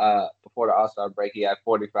 before the All-Star break, he had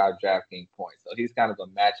 45 DraftKings points. So he's kind of a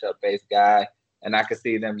matchup-based guy, and I could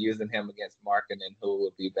see them using him against Markkanen, who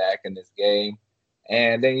will be back in this game.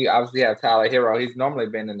 And then you obviously have Tyler Hero. He's normally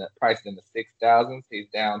been priced in the 6,000s. He's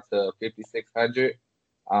down to 5,600.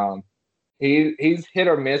 He's hit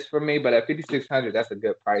or miss for me, but at 5,600, that's a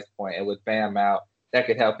good price point. And with Bam out, that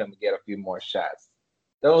could help him get a few more shots.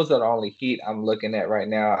 Those are the only Heat I'm looking at right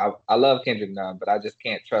now. I love Kendrick Nunn, but I just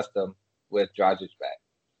can't trust him with Dragic back.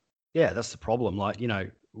 Yeah, that's the problem.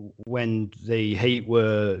 When the Heat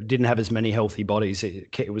didn't have as many healthy bodies,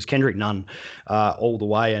 it was Kendrick Nunn all the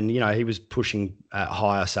way, and he was pushing at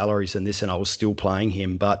higher salaries than this, and I was still playing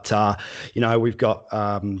him. But we've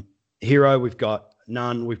got Hero, we've got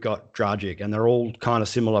Nunn, we've got Dragic, and they're all kind of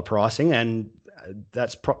similar pricing, and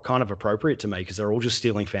that's kind of appropriate to me because they're all just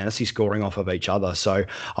stealing fantasy scoring off of each other. So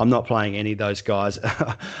I'm not playing any of those guys.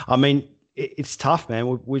 I mean, it's tough,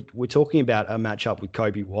 man. We're talking about a matchup with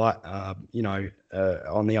Kobe White,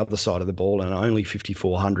 on the other side of the ball, and only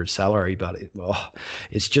 5,400 salary, but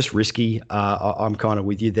it's just risky. I'm kind of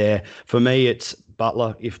with you there. For me, it's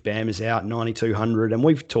Butler if Bam is out, 9,200, and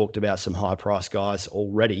we've talked about some high price guys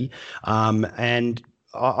already, and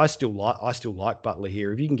I still like Butler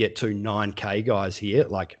here. If you can get 2 9K guys here,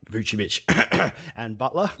 like Vucevic and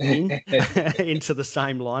Butler into the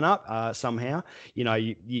same lineup somehow,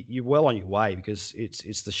 you're well on your way because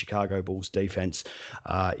it's the Chicago Bulls defense.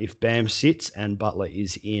 If Bam sits and Butler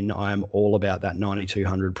is in, I am all about that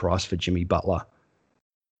 9,200 price for Jimmy Butler.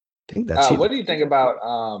 I think that's it. What do you think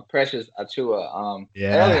about Precious Achiuwa?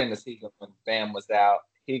 Earlier in the season when Bam was out,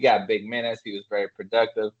 he got big minutes. He was very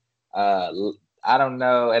productive. I don't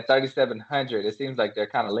know. At 3,700, it seems like they're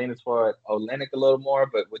kind of leaning toward Olynyk a little more.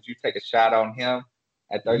 But would you take a shot on him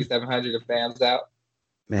at 3,700 if Bam's out?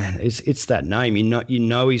 Man, it's that name.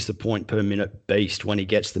 He's the point per minute beast when he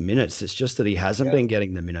gets the minutes. It's just that he hasn't been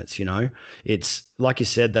getting the minutes. It's like you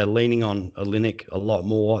said, they're leaning on Olynyk a lot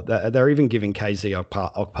more. They're even giving KZ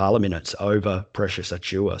Okpala minutes over Precious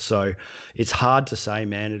Achiuwa. So it's hard to say,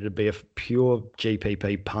 man. It'd be a pure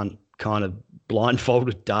GPP punt kind of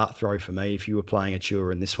blindfolded dart throw for me if you were playing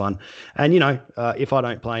Achiuwa in this one. And, if I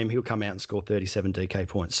don't play him, he'll come out and score 37 DK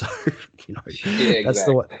points. So,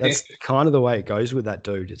 exactly. that's kind of the way it goes with that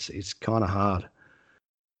dude. It's kind of hard.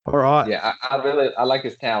 All right. Yeah, I like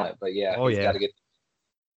his talent, but he's got to get.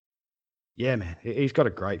 Yeah, man, he's got a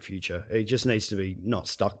great future. He just needs to be not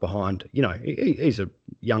stuck behind. He's a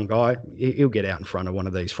young guy. He'll get out in front of one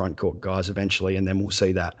of these front court guys eventually, and then we'll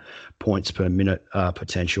see that points per minute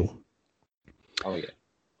potential.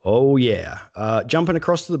 Oh, yeah. Jumping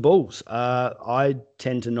across to the Bulls. I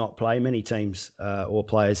tend to not play many teams or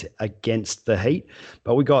players against the Heat,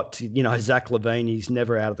 but we got, Zach LaVine. He's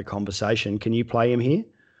never out of the conversation. Can you play him here?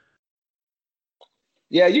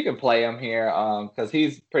 Yeah, you can play him here because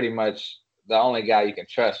he's pretty much the only guy you can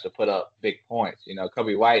trust to put up big points.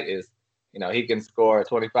 Kobe White is, he can score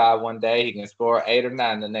 25 one day. He can score 8 or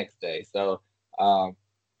 9 the next day. So,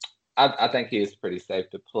 I think he is pretty safe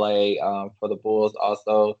to play for the Bulls.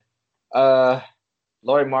 Also,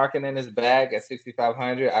 Lauri Markkanen is back at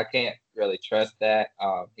 6,500. I can't really trust that.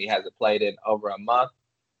 He hasn't played in over a month,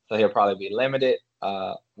 so he'll probably be limited.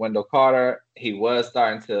 Wendell Carter, he was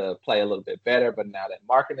starting to play a little bit better, but now that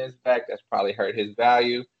Markkanen is back, that's probably hurt his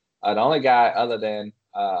value. The only guy other than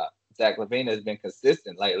Zach LaVine has been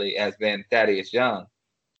consistent lately has been Thaddeus Young.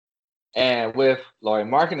 And with Lauri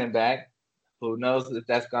Markkanen back, who knows if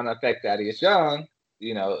that's going to affect Thaddeus Young?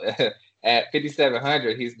 You know, at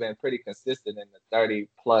 5,700, he's been pretty consistent in the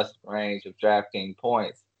 30-plus range of DraftKings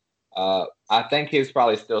points. I think he's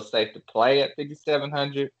probably still safe to play at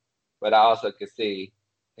 5,700, but I also could see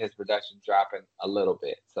his production dropping a little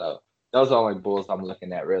bit. So those are the only Bulls I'm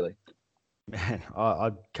looking at, really. Man,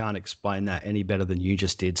 I can't explain that any better than you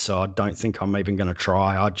just did, so I don't think I'm even going to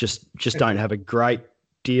try. I just don't have a great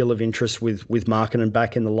deal of interest with Markkanen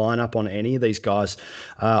back in the lineup on any of these guys.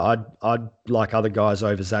 I'd like other guys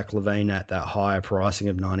over Zach LaVine at that higher pricing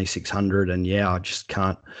of 9,600, and I just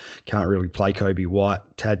can't really play Kobe White.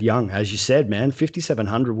 Tad Young, as you said, man,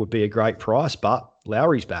 5,700 would be a great price, but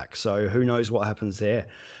Lowry's back, so who knows what happens there.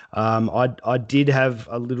 I did have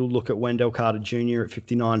a little look at Wendell Carter Jr. at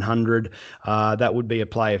 5,900. That would be a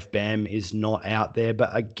play if Bam is not out there.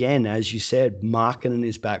 But again, as you said, Markkanen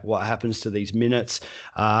is back. What happens to these minutes?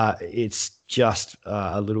 It's just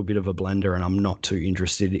a little bit of a blender, and I'm not too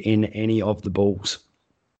interested in any of the Bulls.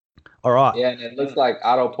 All right. Yeah, and it looks like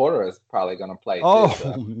Otto Porter is probably going to play.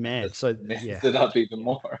 Man. So messes it up even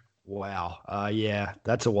more. Wow.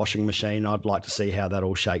 That's a washing machine. I'd like to see how that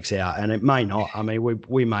all shakes out. And it may not. I mean,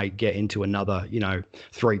 we may get into another,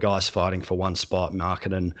 three guys fighting for one spot,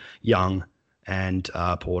 Markkanen, Young, and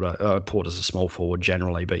Porter. Porter's a small forward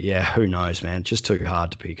generally, but who knows, man? Just too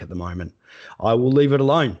hard to pick at the moment. I will leave it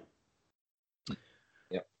alone.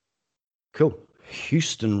 Yep. Cool.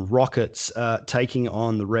 Houston Rockets taking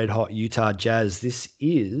on the red-hot Utah Jazz. This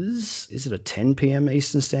is it a 10 p.m.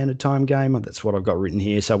 Eastern Standard Time game? That's what I've got written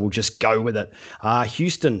here, so we'll just go with it.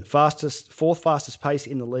 Houston, fourth fastest pace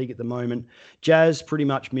in the league at the moment. Jazz, pretty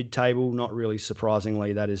much mid-table, not really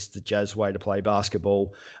surprisingly. That is the Jazz way to play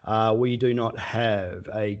basketball. We do not have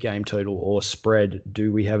a game total or spread.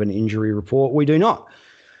 Do we have an injury report? We do not.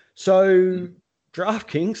 So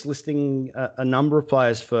DraftKings listing a number of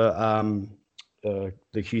players for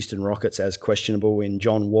the Houston Rockets as questionable in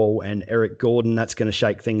John Wall and Eric Gordon. That's going to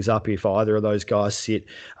shake things up if either of those guys sit.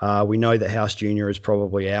 We know that House Jr. is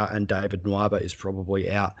probably out and David Nwaba is probably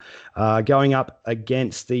out. Going up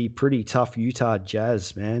against the pretty tough Utah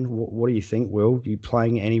Jazz, man. What do you think, Will? Are you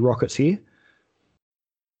playing any Rockets here?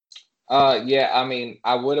 I mean,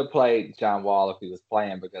 I would have played John Wall if he was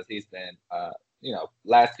playing because he's been,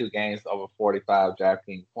 last two games over 45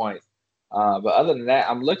 DraftKings points. But other than that,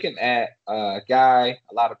 I'm looking at a guy,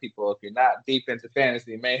 a lot of people, if you're not deep into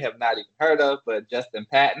fantasy, may have not even heard of, but Justin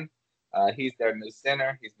Patton. He's their new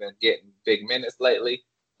center. He's been getting big minutes lately.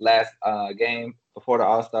 Last game before the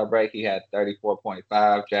All-Star break, he had 34.5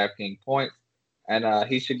 DraftKings points, and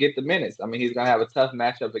he should get the minutes. I mean, he's going to have a tough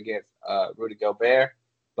matchup against Rudy Gobert,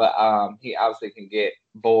 but he obviously can get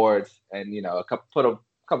boards and, a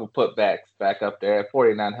couple putbacks back up there at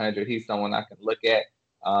 4,900. He's someone I can look at.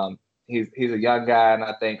 He's a young guy, and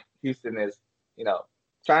I think Houston is,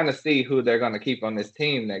 trying to see who they're going to keep on this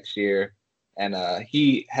team next year. And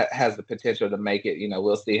he has the potential to make it.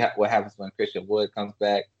 We'll see what happens when Christian Wood comes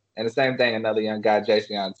back. And the same thing, another young guy,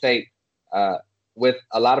 Jason Tate. With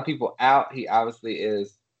a lot of people out, he obviously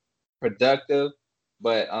is productive.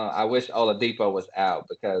 But I wish Oladipo was out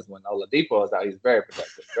because when Oladipo is out, he's very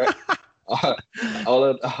productive. Right?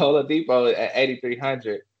 Oladipo at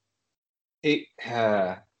 8,300.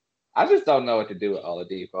 I just don't know what to do with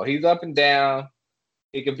Oladipo. He's up and down.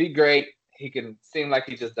 He can be great. He can seem like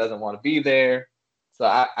he just doesn't want to be there. So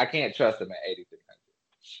I can't trust him at 8,300.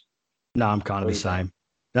 No, I'm kind of the same.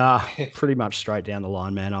 Pretty much straight down the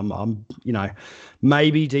line, man. I'm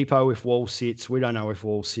maybe Depot if Wall sits. We don't know if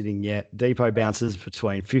Wall's sitting yet. Depot bounces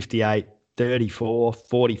between 58, 34,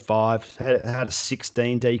 45. Had a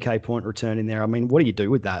 16 DK point return in there. I mean, what do you do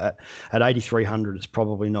with that? At 8,300, it's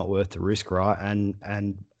probably not worth the risk, right?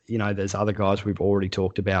 And there's other guys we've already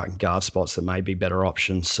talked about in guard spots that may be better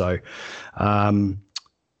options. So, I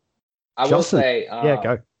will say,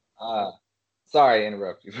 go. Sorry to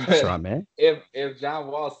interrupt you. That's right, man. If John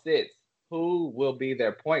Wall sits, who will be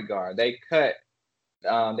their point guard? They cut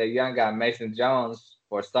their young guy Mason Jones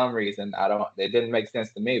for some reason. It didn't make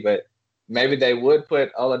sense to me, but maybe they would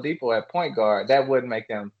put Oladipo at point guard. That would make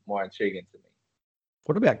them more intriguing to me.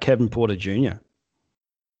 What about Kevin Porter Jr.?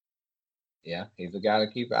 Yeah, he's a guy to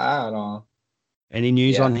keep an eye out on. Any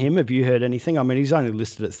news Yeah. on him? Have you heard anything? I mean, he's only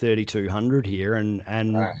listed at 3,200 here, and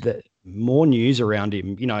Right. more news around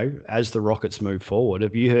him. As the Rockets move forward,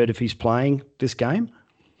 have you heard if he's playing this game?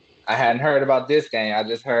 I hadn't heard about this game. I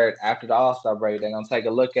just heard after the All-Star break, they're gonna take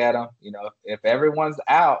a look at him. If everyone's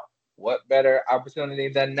out, what better opportunity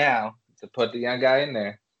than now to put the young guy in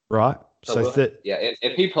there? Right. So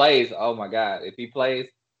if he plays, oh my God, if he plays,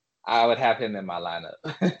 I would have him in my lineup.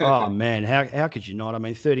 oh man, how could you not? I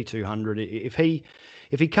mean, 3,200. If he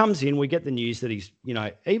comes in, we get the news that he's,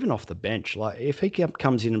 even off the bench. Like if he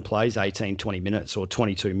comes in and plays 18, 20 minutes or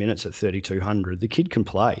 22 minutes at 3,200, the kid can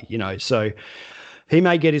play. So he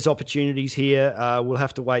may get his opportunities here. We'll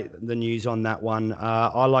have to wait the news on that one.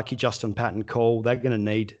 I like your Justin Patton call. They're going to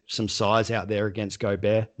need some size out there against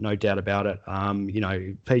Gobert, no doubt about it.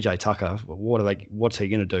 PJ Tucker, what's he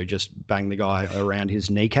going to do? Just bang the guy around his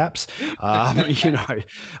kneecaps? I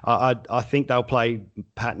think they'll play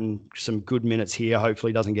Patton some good minutes here.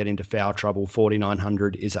 Hopefully doesn't get into foul trouble.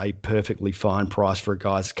 4,900 is a perfectly fine price for a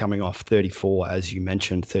guy coming off 34, as you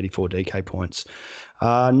mentioned, 34 DK points.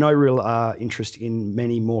 No real interest in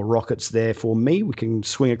many more Rockets there for me. We can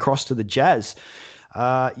swing across to the Jazz.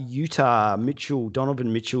 Utah,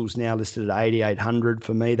 Donovan Mitchell's now listed at 8,800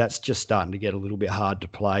 for me. That's just starting to get a little bit hard to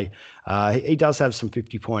play. He does have some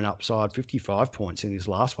 50-point upside, 55 points in his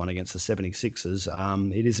last one against the 76ers.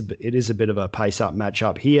 It is a bit of a pace-up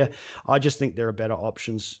matchup here. I just think there are better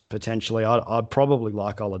options potentially. I'd probably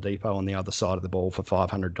like Oladipo on the other side of the ball for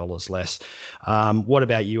 $500 less. What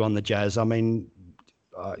about you on the Jazz? I mean,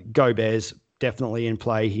 Gobert's definitely in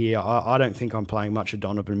play here. I don't think I'm playing much of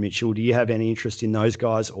Donovan Mitchell. Do you have any interest in those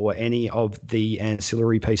guys or any of the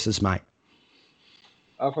ancillary pieces, mate?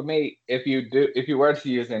 For me, if you were to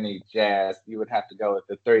use any Jazz, you would have to go with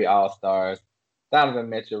the 3 All-Stars: Donovan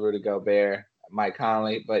Mitchell, Rudy Gobert, Mike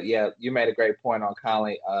Conley. But yeah, you made a great point on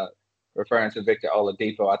Conley, referring to Victor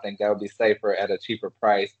Oladipo. I think that would be safer at a cheaper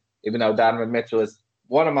price, even though Donovan Mitchell is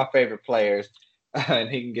one of my favorite players. And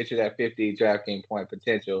he can get you that 50 DraftKings point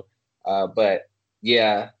potential. But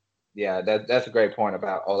that's a great point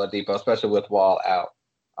about Oladipo, especially with Wall out.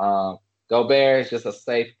 Gobert is just a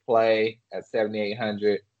safe play at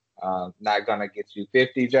 7,800. Not gonna get you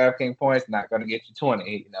 50 DraftKings points. Not gonna get you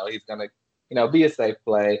 20. He's gonna be a safe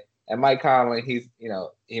play. And Mike Conley, he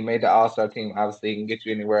made the All-Star team. Obviously, he can get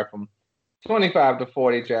you anywhere from 25 to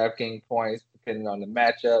 40 DraftKings points, depending on the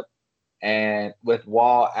matchup. And with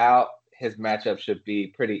Wall out, his matchup should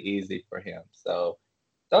be pretty easy for him. So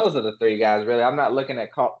those are the 3 guys, really. I'm not looking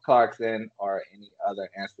at Clarkson or any other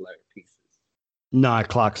ancillary pieces. No,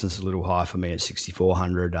 Clarkson's a little high for me at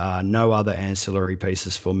 6,400. No other ancillary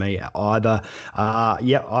pieces for me either.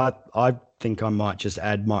 I think I might just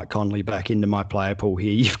add Mike Conley back into my player pool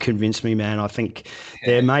here. You've convinced me, man. I think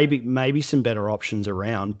there may be some better options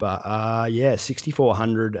around, but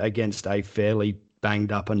 6,400 against a fairly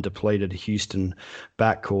banged up and depleted Houston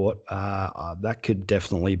backcourt. That could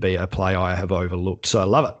definitely be a play I have overlooked. So I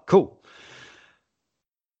love it. Cool.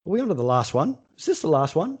 Are we on to the last one? Is this the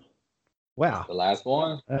last one? Wow. The last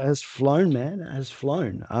one. It has flown, man. It has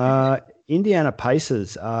flown. Indiana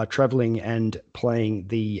Pacers are traveling and playing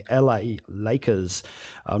the LA Lakers.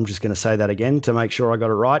 I'm just going to say that again to make sure I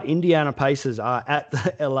got it right. Indiana Pacers are at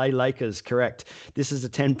the LA Lakers, correct. This is a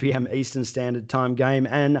 10 p.m. Eastern Standard Time game.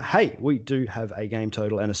 And, hey, we do have a game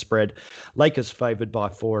total and a spread. Lakers favored by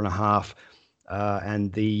 4.5.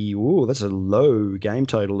 And that's a low game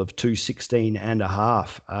total of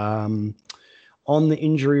 216.5. On the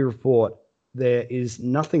injury report, there is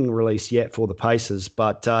nothing released yet for the Pacers,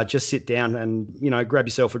 but just sit down and, grab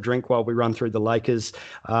yourself a drink while we run through the Lakers.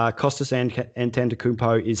 Kostas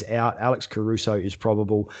Antetokounmpo is out. Alex Caruso is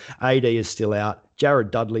probable. AD is still out.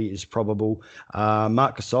 Jared Dudley is probable.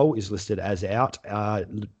 Marc Gasol is listed as out.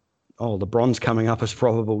 LeBron's coming up as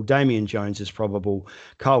probable. Damian Jones is probable.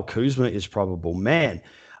 Kyle Kuzma is probable. Man,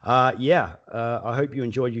 I hope you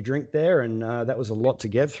enjoyed your drink there, and that was a lot to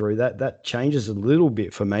get through. That changes a little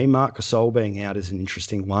bit for me. Marc Gasol being out is an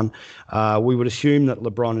interesting one. We would assume that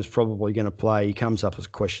LeBron is probably going to play. He comes up as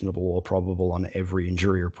questionable or probable on every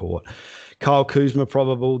injury report. Kyle Kuzma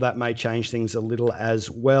probable. That may change things a little as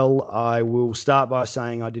well. I will start by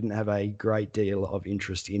saying I didn't have a great deal of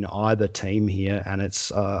interest in either team here, and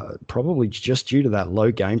it's probably just due to that low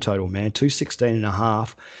game total, man.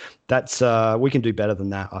 216.5. That's we can do better than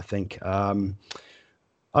that, I think. I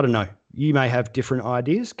don't know. You may have different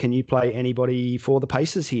ideas. Can you play anybody for the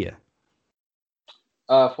Pacers here?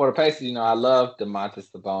 For the Pacers, I love Domantas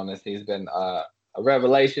Sabonis. He's been a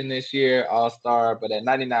revelation this year, All-Star. But at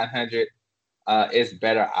 9,900, it's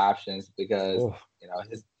better options because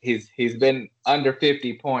he's been under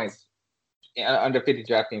 50 points, under 50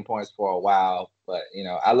 DraftKings points for a while. But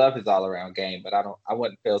I love his all around game, but I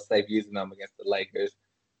wouldn't feel safe using him against the Lakers.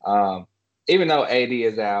 Even though AD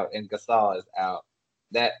is out and Gasol is out,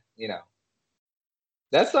 that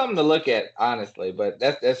that's something to look at, honestly. But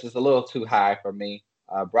that's just a little too high for me.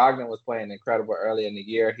 Brogdon was playing incredible early in the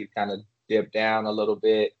year. He kind of dipped down a little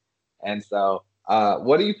bit, and so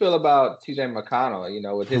what do you feel about T.J.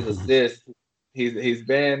 McConnell? With his assists, he's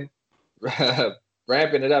been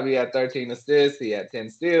ramping it up. He had 13 assists. He had 10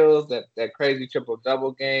 steals. That crazy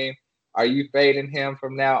triple-double game. Are you fading him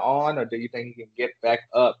from now on, or do you think he can get back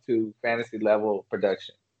up to fantasy level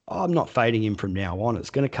production? I'm not fading him from now on. It's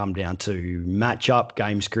going to come down to matchup,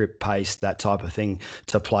 game script, pace, that type of thing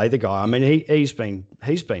to play the guy. I mean, he's been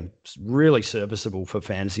really serviceable for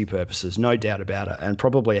fantasy purposes, no doubt about it, and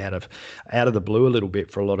probably out of the blue a little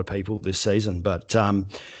bit for a lot of people this season. But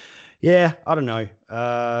yeah, I don't know.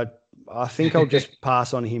 I think I'll just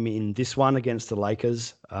pass on him in this one against the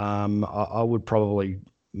Lakers. I would probably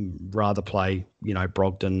rather play,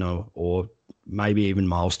 Brogdon or maybe even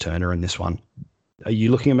Miles Turner in this one. Are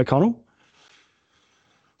you looking at McConnell?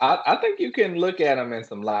 I think you can look at him in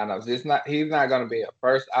some lineups. He's not going to be a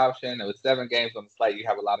first option. It was 7 games on the slate. You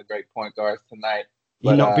have a lot of great point guards tonight.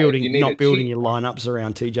 You're not building your lineups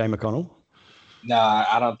around TJ McConnell? No,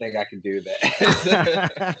 I don't think I can do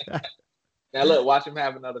that. Now look, watch him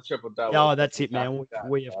have another triple double. Oh, that's it, man.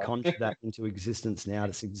 We have conjured that into existence now.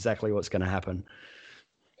 That's exactly what's going to happen.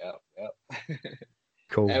 Yep.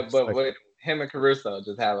 Cool. But him and Caruso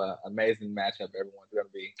just have an amazing matchup. Everyone's going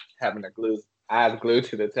to be having their eyes glued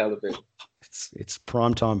to the television. It's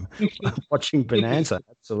prime time watching Bonanza.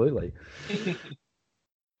 Absolutely.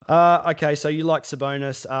 Okay, so you like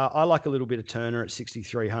Sabonis. I like a little bit of Turner at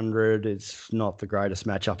 6,300. It's not the greatest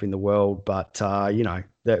matchup in the world, but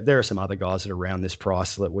there are some other guys that are around this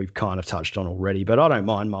price that we've kind of touched on already. But I don't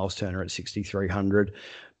mind Miles Turner at 6,300.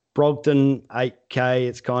 Brogdon 8K.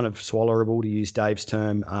 It's kind of swallowable, to use Dave's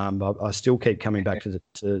term. I still keep coming back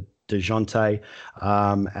to DeJounte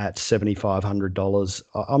at $7,500.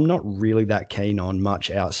 I'm not really that keen on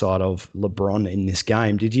much outside of LeBron in this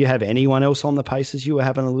game. Did you have anyone else on the Pacers you were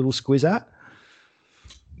having a little squiz at?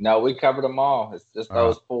 No, we covered them all. It's just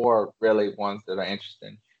those 4 really ones that are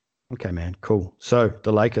interesting. Okay, man. Cool. So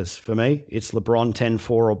the Lakers, for me, it's LeBron 10-4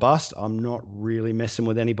 or bust. I'm not really messing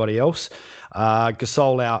with anybody else.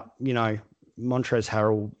 Gasol out, Montrezl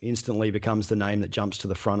Harrell instantly becomes the name that jumps to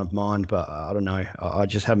the front of mind, but I don't know. I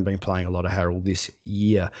just haven't been playing a lot of Harrell this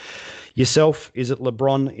year. Yourself, is it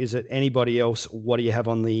LeBron? Is it anybody else? What do you have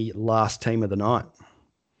on the last team of the night?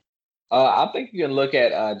 I think you can look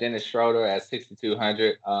at Dennis Schroeder at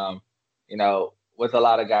 6,200. With a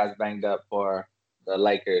lot of guys banged up for the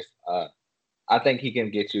Lakers, I think he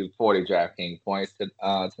can get you 40 DraftKings points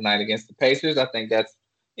tonight against the Pacers. I think that's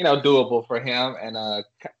doable for him. And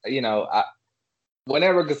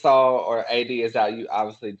whenever Gasol or AD is out, you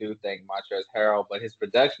obviously do think Montrezl Harrell, but his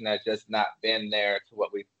production has just not been there to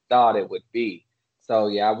what we thought it would be. So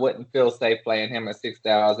yeah, I wouldn't feel safe playing him at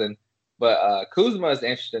 6,000. But Kuzma is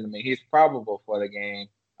interesting to me. He's probable for the game.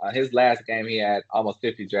 His last game, he had almost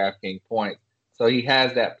 50 DraftKings points. So he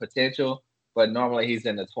has that potential, but normally he's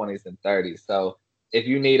in the 20s and 30s. So if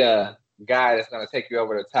you need a guy that's going to take you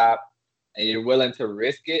over the top and you're willing to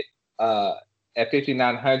risk it at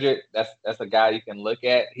 5,900, that's a guy you can look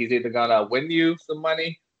at. He's either going to win you some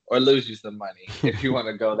money or lose you some money if you want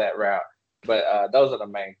to go that route. But those are the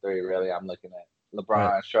main 3, really, I'm looking at.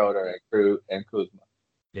 LeBron, Schroeder, and Kuzma.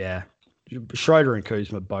 Yeah. Schroeder and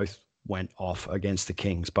Kuzma both went off against the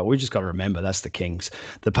Kings, but we just got to remember that's the Kings.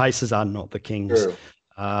 The Pacers are not the Kings. True.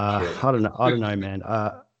 I don't know, man.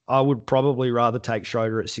 I would probably rather take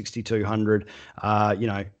Schroeder at 6,200.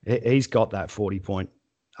 He's got that 40-point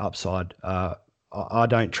upside. I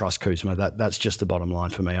don't trust Kuzma. That's just the bottom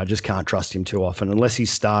line for me. I just can't trust him too often unless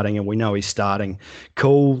he's starting, and we know he's starting.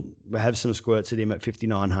 Cool, have some squirts at him at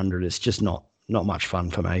 5,900. It's just not much fun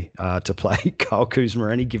for me to play Kyle Kuzma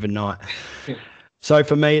any given night. So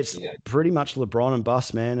for me, it's pretty much LeBron and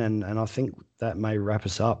bust, man, and I think that may wrap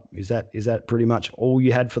us up. Is that pretty much all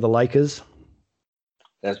you had for the Lakers?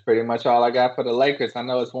 That's pretty much all I got for the Lakers. I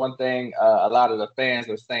know it's one thing a lot of the fans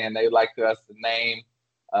are saying they'd like us to name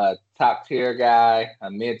a top-tier guy,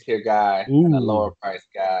 a mid-tier guy, and a lower-price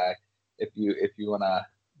guy. If you want to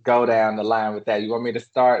go down the line with that. You want me to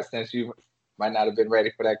start since you might not have been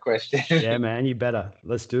ready for that question? Yeah, man, you better.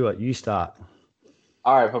 Let's do it. You start.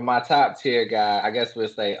 All right, for my top tier guy, I guess we'll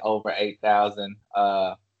say over 8,000.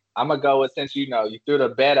 I'm gonna go with, since you threw the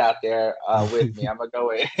bet out there with me. I'm gonna go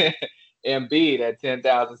with Embiid at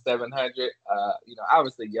 10,700.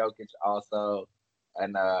 Obviously Jokic also,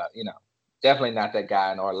 and definitely not that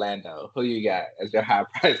guy in Orlando. Who you got as your high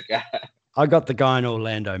price guy? I got the guy in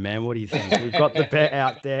Orlando, man. What do you think? We've got the bet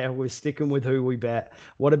out there. We're sticking with who we bet.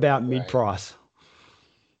 What about mid-price?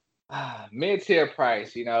 Mid-tier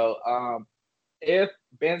price, if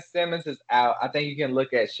Ben Simmons is out, I think you can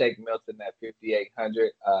look at Shake Milton at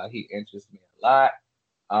 5,800. He interests me a lot.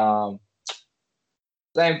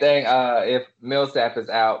 Same thing. If Millsap is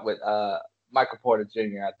out with Michael Porter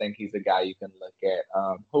Jr., I think he's a guy you can look at.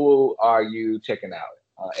 Who are you checking out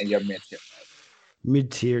in your mid-tier price?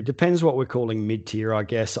 Mid-tier. Depends what we're calling mid-tier, I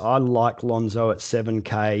guess. I like Lonzo at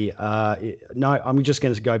 7K. No, I'm just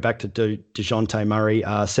going to go back to DeJounte Murray,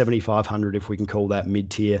 7,500 if we can call that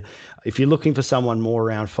mid-tier. If you're looking for someone more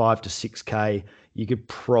around 5 to 6K, you could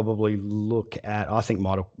probably look at, I think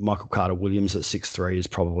Michael Carter-Williams at 6'3" is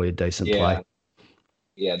probably a decent play.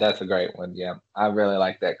 Yeah, that's a great one. Yeah, I really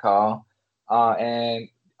like that call. And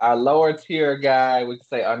our lower tier guy, we could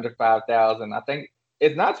say under 5,000. I think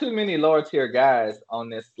it's not too many lower tier guys on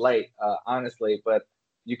this slate, honestly, but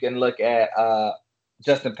you can look at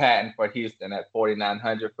Justin Patton for Houston at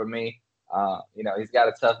 4,900 for me. He's got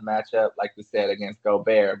a tough matchup, like we said, against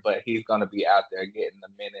Gobert, but he's going to be out there getting the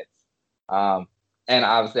minutes. And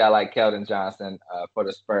obviously, I like Keldon Johnson for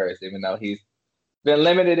the Spurs, even though he's been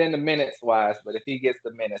limited in the minutes wise. But if he gets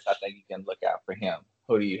the minutes, I think you can look out for him.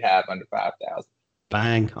 Who do you have under 5,000?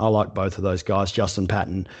 Bang. I like both of those guys, Justin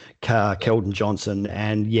Patton, Keldon Johnson.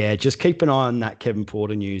 And yeah, just keep an eye on that Kevin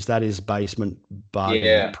Porter news. That is basement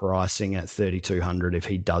bargain pricing at 3,200 if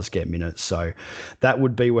he does get minutes. So that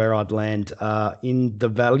would be where I'd land in the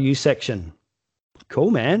value section.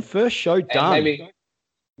 Cool, man. First show done.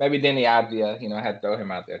 Maybe Denny Avdia, I had to throw him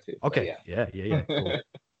out there too. Okay. Yeah. Cool.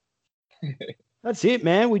 That's it,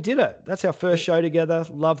 man. We did it. That's our first show together.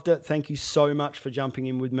 Loved it. Thank you so much for jumping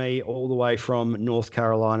in with me all the way from North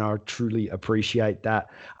Carolina. I truly appreciate that.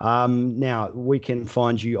 Now, we can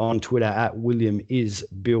find you on Twitter at William is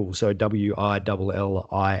Bill. So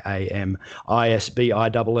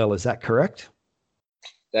WILLIAMISBILL. Is that correct?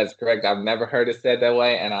 That's correct. I've never heard it said that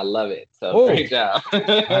way, and I love it. So great job.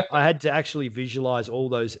 I had to actually visualize all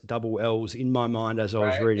those double L's in my mind as I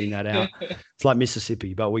was reading that out. It's like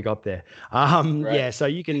Mississippi, but we got there. Yeah, so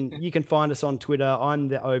you can find us on Twitter.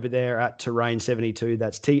 I'm over there at Terrain72.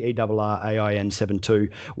 That's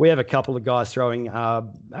TERRAIN72. We have a couple of guys throwing,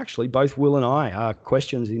 actually both Will and I,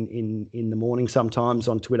 questions in the morning sometimes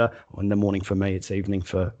on Twitter. In the morning for me, it's evening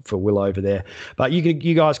for Will over there. But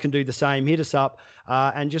you guys can do the same. Hit us up.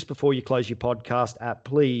 And just before you close your podcast app,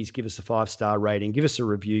 please give us a 5-star rating, give us a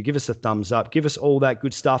review, give us a thumbs up, give us all that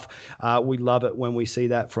good stuff. We love it when we see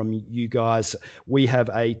that from you guys. We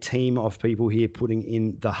have a team of people here putting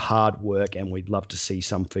in the hard work, and we'd love to see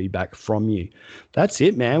some feedback from you. That's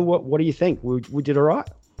it, man. What do you think? We did all right?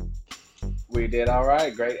 We did all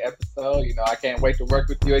right. Great episode. I can't wait to work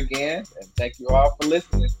with you again, and thank you all for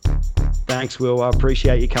listening. Thanks, Will. I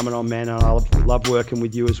appreciate you coming on, man. And I love working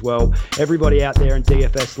with you as well. Everybody out there in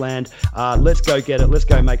DFS land, let's go get it. Let's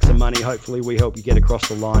go make some money. Hopefully we help you get across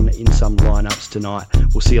the line in some lineups tonight.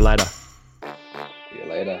 We'll see you later. See you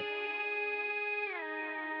later.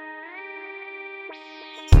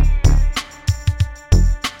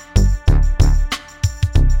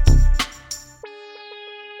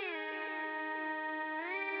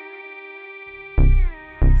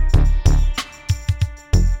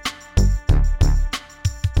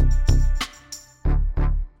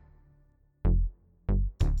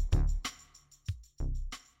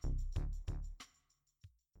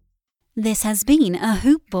 This has been a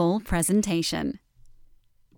Hoop Ball presentation.